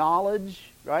knowledge,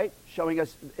 right? Showing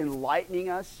us, enlightening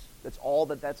us. That's all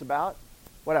that's about.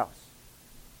 What else?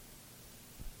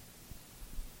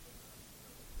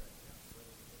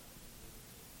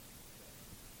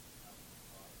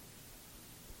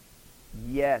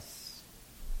 Yes.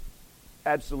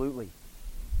 Absolutely.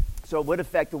 So it would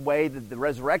affect the way that the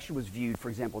resurrection was viewed, for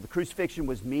example. The crucifixion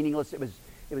was meaningless. It was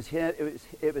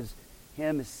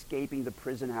him escaping the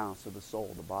prison house of the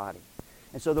soul, the body.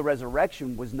 And so the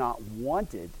resurrection was not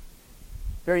wanted.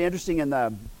 Very interesting in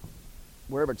the,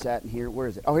 wherever it's at in here, where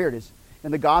is it? Oh, here it is.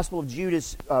 In the Gospel of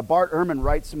Judas, Bart Ehrman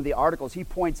writes some of the articles. He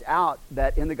points out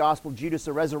that in the Gospel of Judas,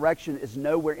 the resurrection is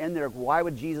nowhere in there. Why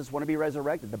would Jesus want to be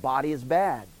resurrected? The body is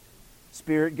bad.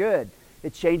 Spirit good.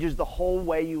 It changes the whole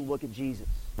way you look at Jesus.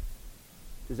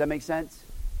 Does that make sense?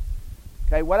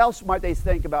 Okay, what else might they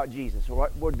think about Jesus? Or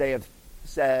what would they have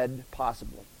said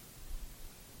possibly?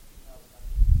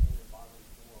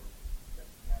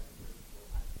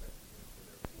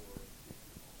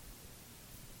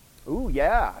 Ooh,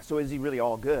 yeah. So is he really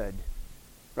all good?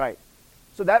 Right.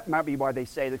 So that might be why they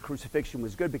say the crucifixion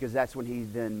was good, because that's when he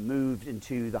then moved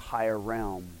into the higher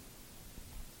realm.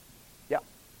 Yeah.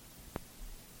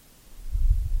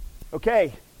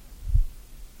 Okay.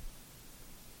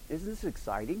 Isn't this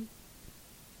exciting?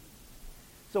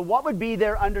 So what would be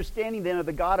their understanding then of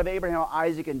the God of Abraham,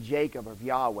 Isaac, and Jacob, of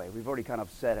Yahweh? We've already kind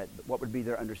of said it, but what would be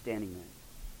their understanding then?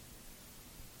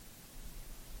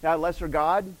 Now, lesser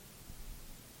God?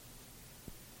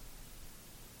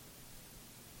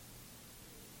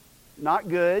 Not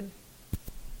good,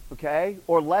 okay,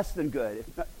 or less than good.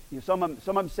 Some of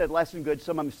them said less than good,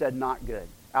 some of them said not good,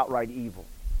 outright evil,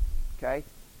 okay?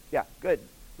 Yeah, good,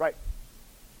 right.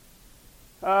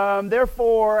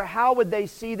 Therefore, how would they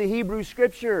see the Hebrew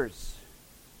Scriptures?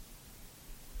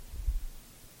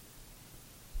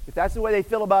 If that's the way they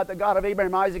feel about the God of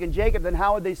Abraham, Isaac, and Jacob, then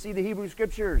how would they see the Hebrew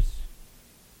Scriptures?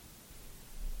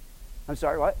 I'm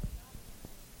sorry, what?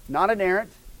 Not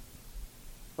inerrant.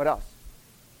 What else?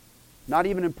 Not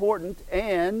even important,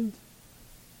 and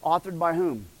authored by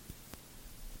whom?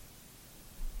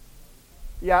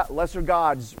 Yeah, lesser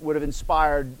gods would have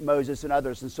inspired Moses and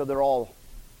others, and so they're all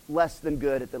less than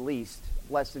good at the least.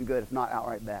 Less than good, if not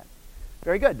outright bad.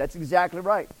 Very good. That's exactly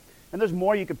right. And there's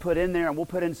more you could put in there, and we'll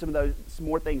put in some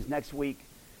more things next week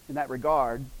in that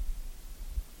regard.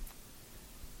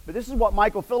 But this is what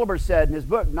Michael Philibert said in his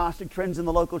book, Gnostic Trends in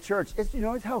the Local Church. You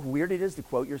know how weird it is to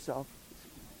quote yourself?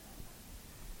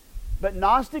 But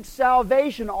Gnostic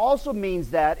salvation also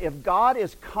means that if God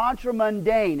is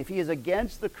contramundane, if he is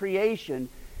against the creation,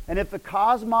 and if the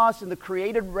cosmos and the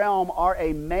created realm are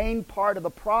a main part of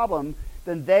the problem,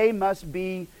 then they must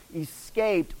be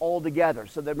escaped altogether.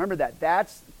 So remember that.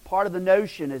 That's part of the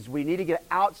notion, is we need to get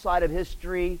outside of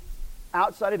history,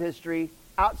 outside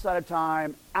of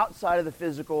time, outside of the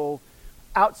physical,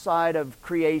 outside of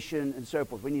creation, and so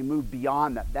forth. We need to move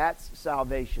beyond that. That's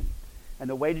salvation. And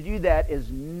the way to do that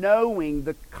is knowing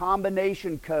the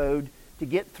combination code to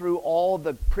get through all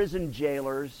the prison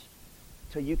jailers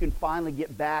till you can finally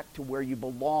get back to where you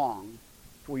belong,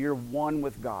 to where you're one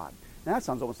with God. Now that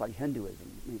sounds almost like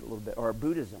Hinduism, maybe a little bit, or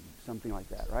Buddhism, something like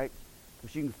that, right?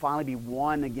 Because you can finally be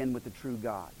one again with the true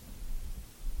God.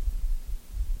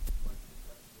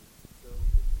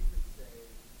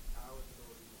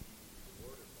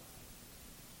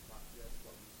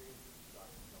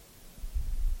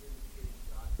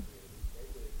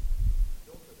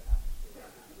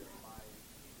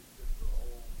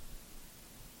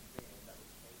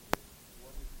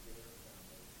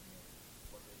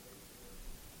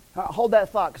 Hold that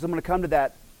thought, because I'm going to come to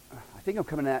that. I think I'm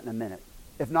coming to that in a minute.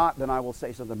 If not, then I will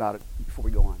say something about it before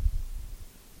we go on.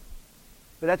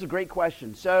 But that's a great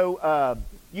question. So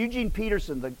Eugene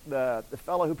Peterson, the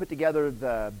fellow who put together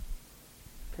the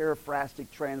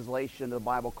paraphrastic translation of the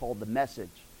Bible called The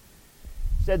Message.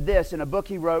 Said this in a book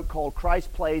he wrote called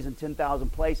Christ Plays in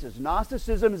 10,000 Places.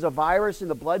 Gnosticism is a virus in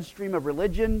the bloodstream of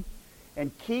religion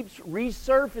and keeps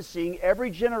resurfacing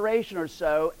every generation or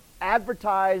so,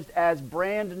 advertised as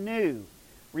brand new,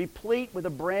 replete with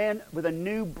a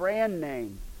new brand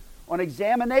name. On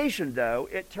examination, though,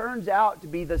 it turns out to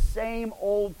be the same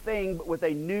old thing, but with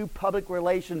a new public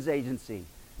relations agency.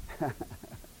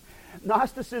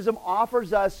 Gnosticism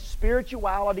offers us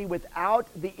spirituality without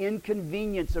the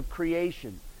inconvenience of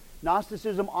creation.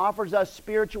 Gnosticism offers us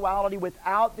spirituality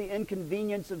without the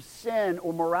inconvenience of sin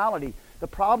or morality. The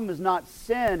problem is not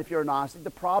sin if you're a Gnostic. The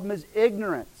problem is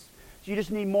ignorance. So you just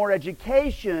need more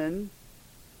education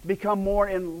to become more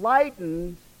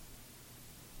enlightened.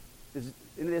 Does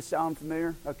any of this sound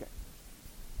familiar? Okay.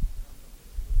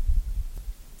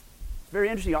 Very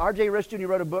interesting. R.J. Richardson, he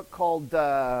wrote a book called,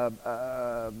 back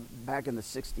in the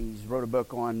 60s, wrote a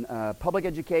book on public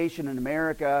education in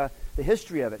America, the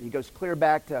history of it. He goes clear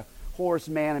back to Horace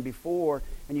Mann and before,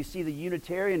 and you see the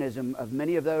Unitarianism of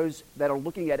many of those that are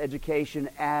looking at education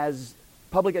as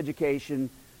public education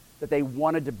that they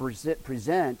wanted to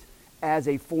present as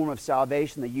a form of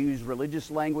salvation. They use religious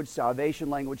language, salvation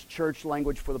language, church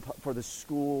language for the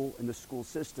school and the school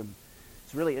system.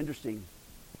 It's really interesting.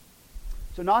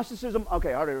 So Gnosticism,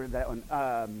 okay, I already read that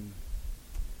one.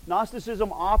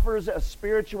 Gnosticism offers a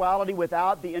spirituality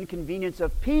without the inconvenience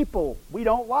of people we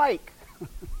don't like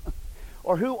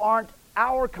or who aren't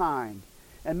our kind.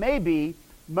 And maybe,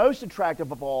 most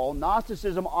attractive of all,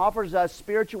 Gnosticism offers us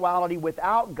spirituality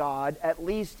without God, at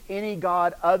least any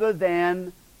God other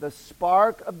than the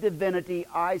spark of divinity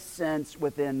I sense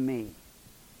within me.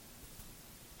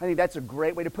 I think that's a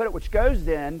great way to put it, which goes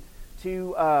then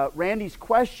to Randy's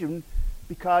question.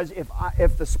 Because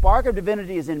if the spark of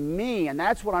divinity is in me, and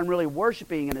that's what I'm really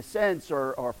worshiping in a sense,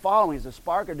 or following, is the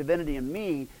spark of divinity in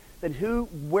me, then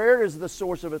where is the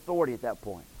source of authority at that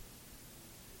point?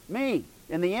 Me,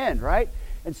 in the end, right?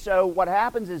 And so what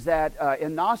happens is that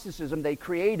in Gnosticism, they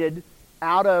created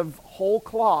out of whole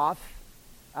cloth,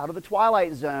 out of the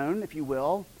Twilight Zone, if you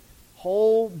will,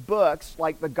 whole books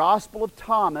like the Gospel of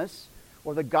Thomas,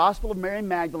 or the Gospel of Mary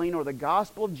Magdalene, or the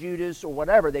Gospel of Judas, or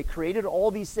whatever. They created all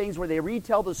these things where they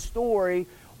retell the story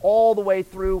all the way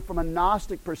through from a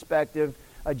Gnostic perspective,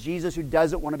 a Jesus who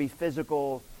doesn't want to be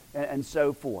physical, and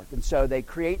so forth. And so they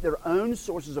create their own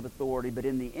sources of authority, but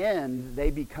in the end, they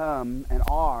become and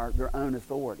are their own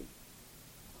authority.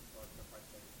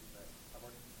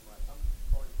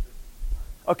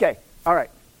 Okay, all right.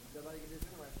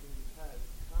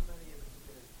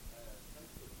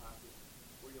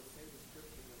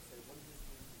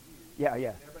 Yeah.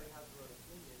 Everybody has their own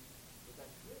opinion, but that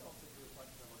could also be a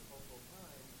reflection of our cultural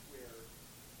times where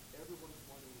everyone's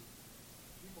wanting,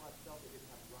 people have felt they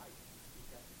didn't have rights to speak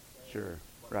up and say. Sure,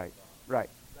 right.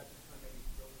 That just kind of maybe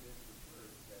thrown into the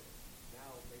church that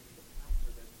now maybe the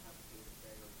pastor doesn't have to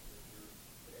say or sister,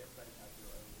 but everybody has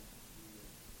their own opinion.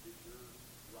 Is your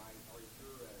right or is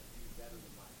your view better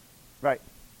than mine? Right.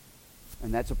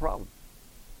 And that's a problem.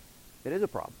 It is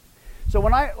a problem. So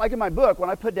like in my book, when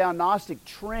I put down Gnostic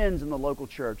trends in the local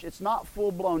church, it's not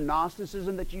full-blown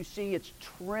Gnosticism that you see, it's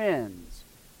trends.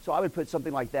 So I would put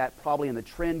something like that probably in the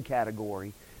trend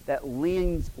category that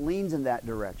leans in that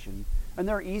direction. And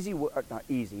there are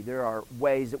there are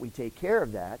ways that we take care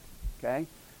of that, okay?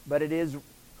 But it is,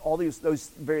 those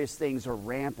various things are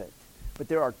rampant. But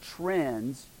there are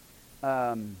trends.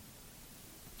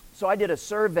 So I did a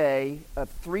survey of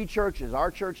 3 churches. Our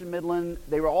church in Midland,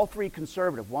 they were all 3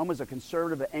 conservative. One was a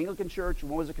conservative Anglican church, and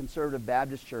one was a conservative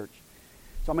Baptist church.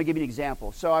 So I'm going to give you an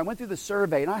example. So I went through the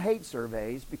survey, and I hate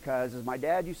surveys because, as my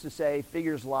dad used to say,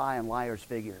 figures lie and liars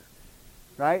figure.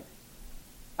 Right?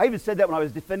 I even said that when I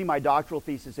was defending my doctoral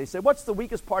thesis. They said, what's the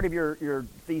weakest part of your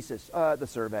thesis? The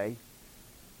survey.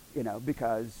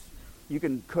 Because you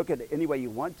can cook it any way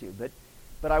you want to.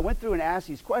 But I went through and asked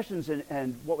these questions,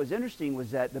 and what was interesting was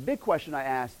that the big question I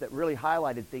asked that really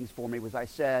highlighted things for me was I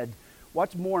said,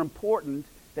 what's more important,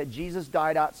 that Jesus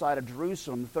died outside of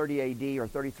Jerusalem 30 A.D. or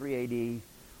 33 A.D.,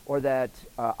 or that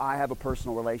I have a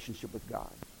personal relationship with God?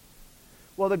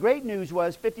 Well, the great news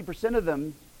was 50% of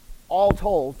them, all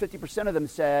told, 50% of them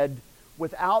said,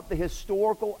 without the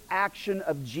historical action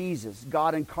of Jesus,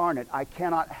 God incarnate, I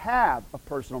cannot have a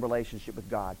personal relationship with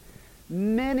God.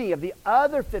 Many of the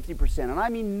other 50%, and I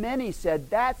mean many, said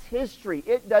that's history.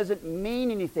 It doesn't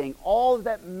mean anything. All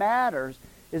that matters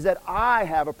is that I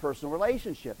have a personal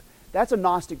relationship. That's a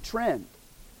Gnostic trend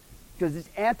because it's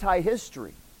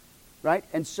anti-history, right?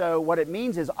 And so what it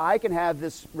means is I can have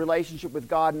this relationship with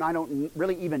God and I don't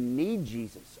really even need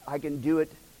Jesus. I can do it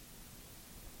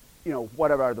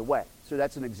whatever other way. So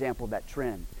that's an example of that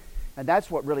trend. And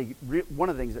that's what really, one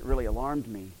of the things that really alarmed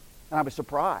me. And I was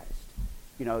surprised,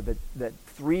 that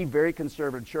 3 very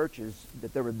conservative churches,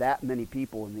 that there were that many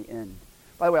people in the end.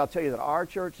 By the way, I'll tell you that our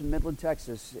church in Midland,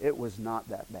 Texas, it was not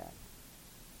that bad.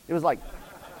 It was like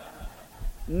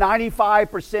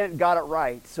 95% got it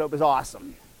right, so it was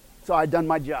awesome. So I'd done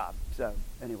my job. So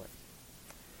anyway.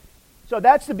 So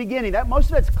that's the beginning. Most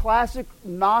of that's classic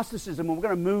Gnosticism, and we're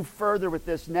going to move further with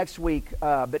this next week.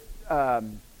 But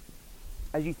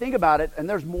as you think about it, and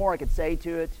there's more I could say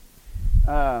to it,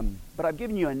 but I've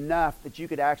given you enough that you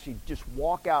could actually just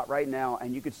walk out right now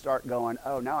and you could start going,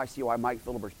 oh, now I see why Mike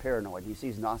Philibber's paranoid. He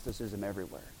sees Gnosticism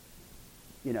everywhere.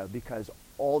 Because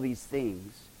all these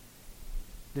things,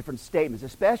 different statements,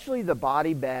 especially the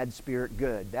body bad, spirit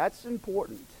good, that's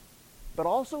important. But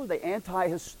also the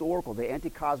anti-historical, the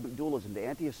anti-cosmic dualism, the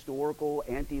anti-historical,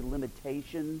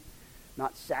 anti-limitation,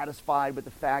 not satisfied with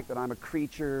the fact that I'm a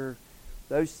creature,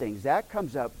 those things. That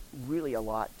comes up really a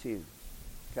lot too,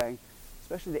 okay?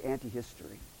 Especially the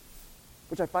anti-history,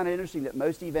 which I find it interesting that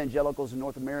most evangelicals in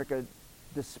North America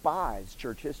despise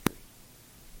church history.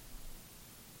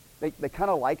 They kind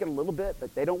of like it a little bit,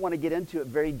 but they don't want to get into it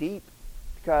very deep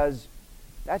because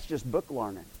that's just book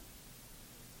learning.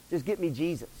 Just get me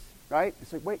Jesus. Right?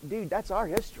 It's like, wait, dude, that's our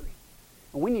history.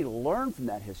 And we need to learn from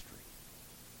that history.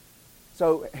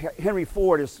 So Henry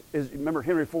Ford remember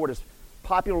Henry Ford is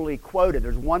popularly quoted.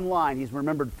 There's one line he's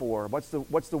remembered for. What's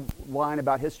the line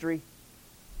about history?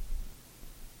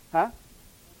 Huh?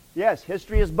 Yes,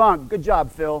 history is bunk. Good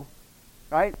job, Phil.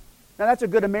 Right? Now that's a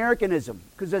good Americanism,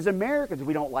 because as Americans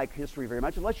we don't like history very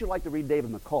much unless you like to read David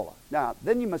McCullough. Now,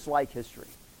 then you must like history.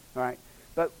 All right?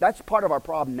 But that's part of our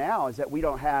problem now, is that we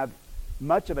don't have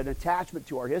much of an attachment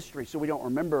to our history, so we don't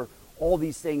remember all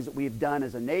these things that we've done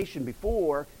as a nation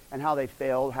before and how they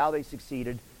failed, how they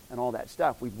succeeded, and all that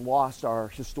stuff. We've lost our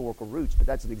historical roots, but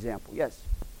that's an example. Yes?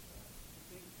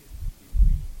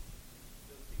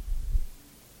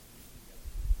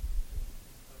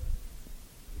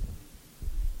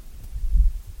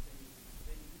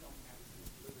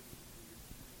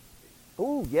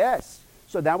 Oh, yes.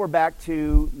 So now we're back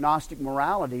to Gnostic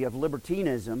morality of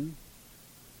libertinism.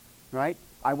 Right?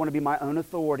 I want to be my own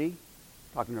authority.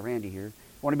 Talking to Randy here.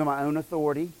 I want to be my own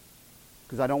authority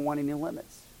because I don't want any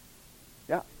limits.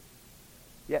 Yeah.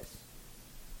 Yes.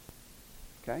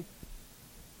 Okay.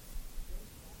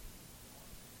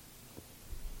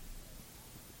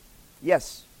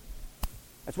 Yes.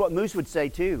 That's what Moose would say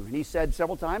too. And he said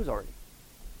several times already.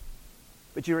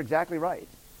 But you're exactly right.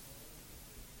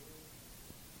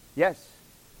 Yes.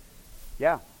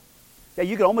 Yeah. Yeah,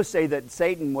 you could almost say that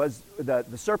Satan was, the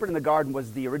serpent in the garden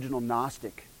was the original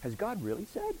Gnostic. Has God really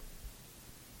said?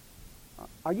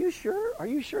 Are you sure? Are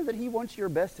you sure that he wants your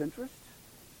best interest?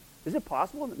 Is it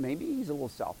possible that maybe he's a little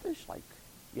selfish? Like,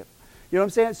 you know what I'm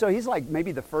saying? So he's like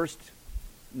maybe the first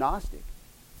Gnostic.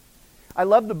 I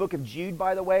love the book of Jude,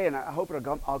 by the way, and I hope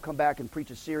I'll come back and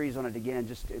preach a series on it again.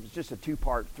 It was just a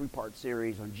 3-part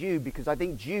series on Jude, because I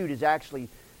think Jude is actually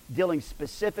dealing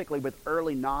specifically with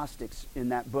early Gnostics in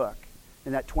that book.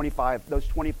 In those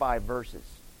 25 verses.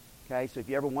 Okay, so if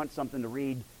you ever want something to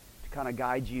read to kind of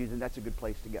guide you, then that's a good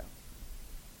place to go.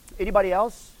 Anybody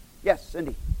else? Yes,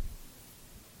 Cindy.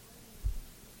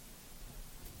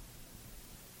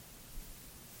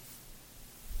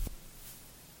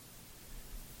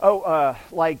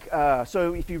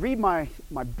 So if you read my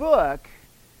book,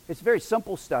 it's very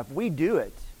simple stuff. We do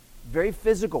it. Very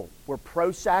physical. We're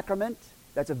pro-sacrament.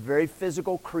 That's a very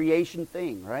physical creation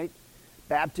thing, right?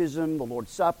 Baptism, the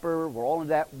Lord's Supper, we're all in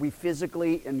that. We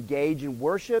physically engage in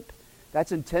worship.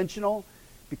 That's intentional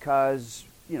because,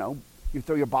 you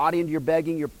throw your body into your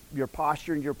begging, your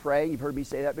posture and your praying. You've heard me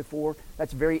say that before.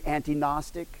 That's very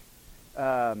anti-Gnostic.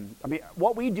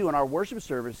 What we do in our worship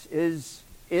service is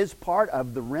part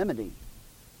of the remedy.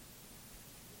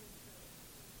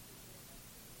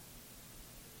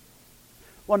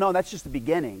 Well, no, that's just the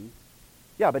beginning.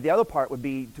 Yeah, but the other part would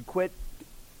be to quit,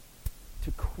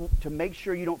 to make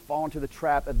sure you don't fall into the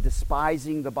trap of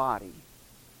despising the body.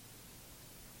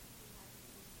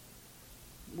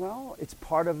 Well, it's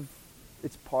part of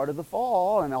the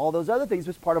fall and all those other things.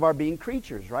 It's part of our being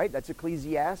creatures, right? That's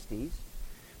Ecclesiastes.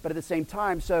 But at the same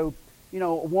time, so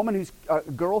a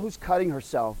girl who's cutting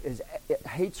herself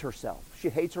hates herself. She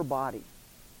hates her body,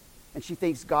 and she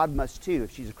thinks God must too.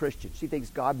 If she's a Christian, she thinks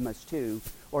God must too,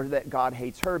 or that God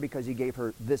hates her because He gave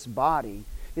her this body.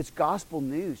 It's gospel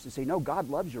news to say, no, God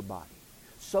loves your body.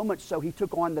 So much so He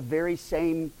took on the very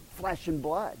same flesh and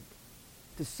blood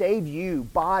to save you,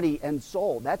 body and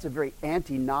soul. That's a very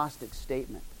anti-Gnostic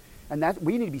statement. And that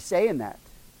we need to be saying that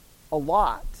a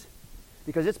lot.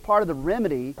 because it's part of the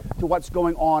remedy to what's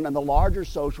going on in the larger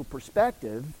social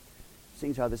perspective.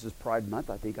 Seeing how this is Pride Month,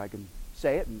 I think I can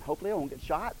say it, and hopefully I won't get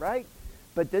shot, right?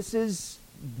 But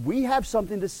we have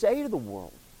something to say to the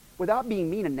world without being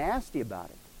mean and nasty about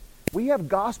it. We have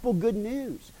gospel good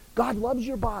news. God loves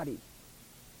your body.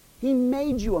 He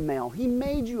made you a male. He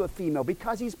made you a female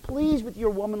because He's pleased with your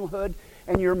womanhood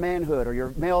and your manhood, or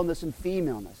your maleness and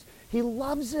femaleness. He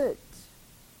loves it.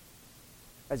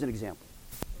 As an example.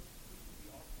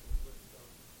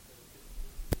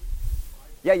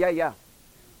 Yeah.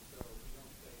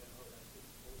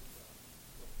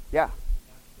 Yeah.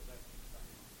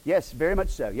 Yes, very much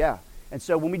so, yeah. And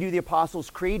so when we do the Apostles'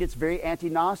 Creed, it's very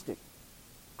anti-Gnostic.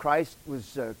 Christ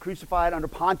was crucified under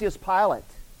Pontius Pilate,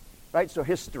 right? So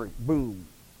history, boom,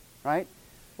 right?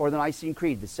 Or the Nicene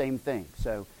Creed, the same thing.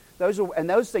 So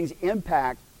those things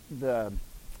impact the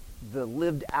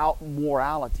lived out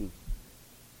morality.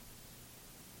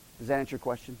 Does that answer your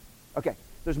question? Okay,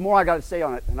 there's more I got to say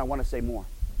on it, and I want to say more.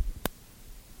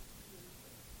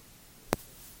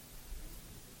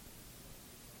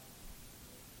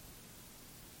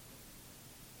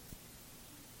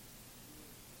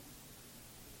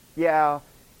 Yeah.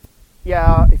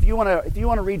 If you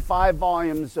want to read 5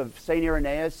 volumes of Saint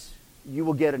Irenaeus, you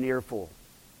will get an earful.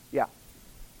 Yeah,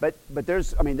 but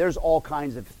there's all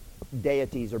kinds of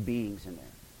deities or beings in there,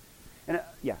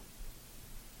 and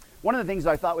One of the things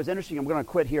I thought was interesting, I'm going to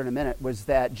quit here in a minute, was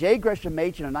that J. Gresham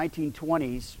Machen in the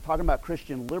 1920s, talking about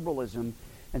Christian liberalism,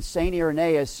 and St.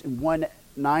 Irenaeus in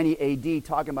 190 AD,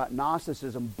 talking about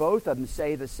Gnosticism, both of them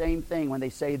say the same thing when they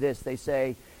say this. They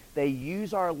say, they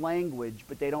use our language,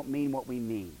 but they don't mean what we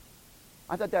mean.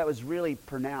 I thought that was really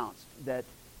pronounced, that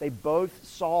they both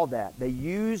saw that. They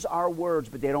use our words,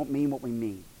 but they don't mean what we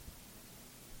mean.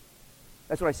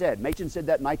 That's what I said. Machen said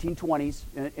that in 1920s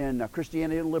in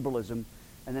Christianity and Liberalism,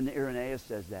 and then Irenaeus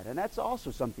says that. And that's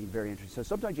also something very interesting. So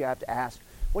sometimes you have to ask,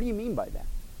 what do you mean by that?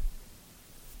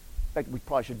 In fact, we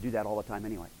probably should do that all the time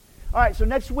anyway. All right, so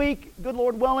next week, good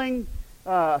Lord willing,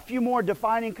 a few more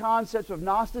defining concepts of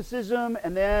Gnosticism,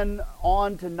 and then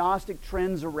on to Gnostic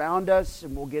trends around us,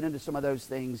 and we'll get into some of those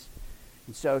things.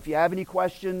 And so if you have any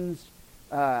questions,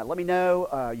 let me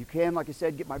know. You can, like I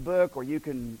said, get my book, or you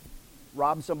can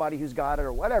rob somebody who's got it,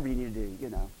 or whatever you need to do, you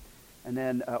know. And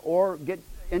then, or get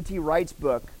N.T. Wright's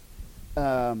book,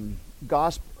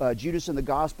 Judas and the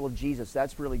Gospel of Jesus.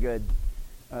 That's really good.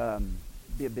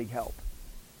 Be a big help.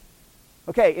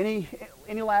 Okay,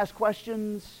 any last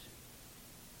questions?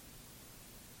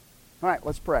 All right,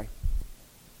 let's pray.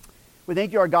 We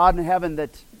thank you, our God in heaven, that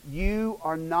you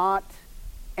are not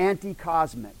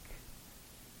anti-cosmic.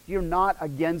 You're not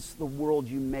against the world.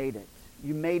 You made it.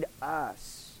 You made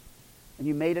us. And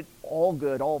you made it all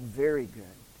good, all very good.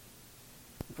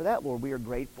 And for that, Lord, we are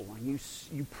grateful. And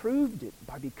you proved it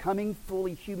by becoming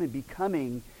fully human,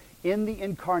 becoming in the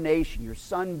incarnation, your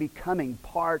Son becoming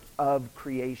part of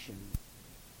creation.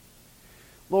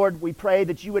 Lord, we pray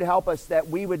that you would help us, that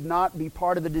we would not be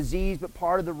part of the disease, but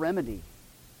part of the remedy.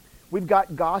 We've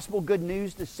got gospel good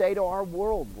news to say to our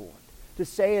world, Lord. To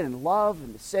say it in love,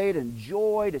 and to say it in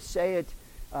joy, to say it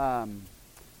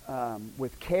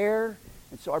with care.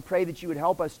 And so I pray that you would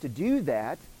help us to do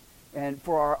that, and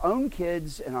for our own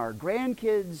kids and our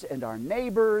grandkids and our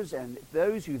neighbors and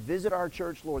those who visit our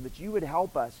church, Lord, that you would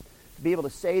help us to be able to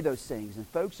say those things, and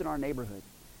folks in our neighborhood.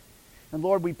 And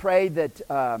Lord, we pray that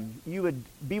you would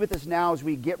be with us now as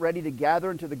we get ready to gather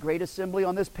into the great assembly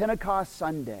on this Pentecost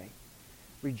Sunday,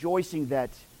 rejoicing that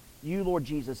you, Lord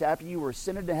Jesus, after you were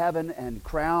ascended to heaven and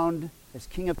crowned as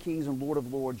King of Kings and Lord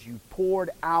of Lords, you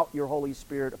poured out your Holy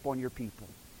Spirit upon your people.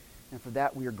 And for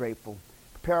that we are grateful.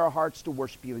 Prepare our hearts to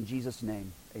worship you in Jesus'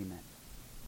 name. Amen.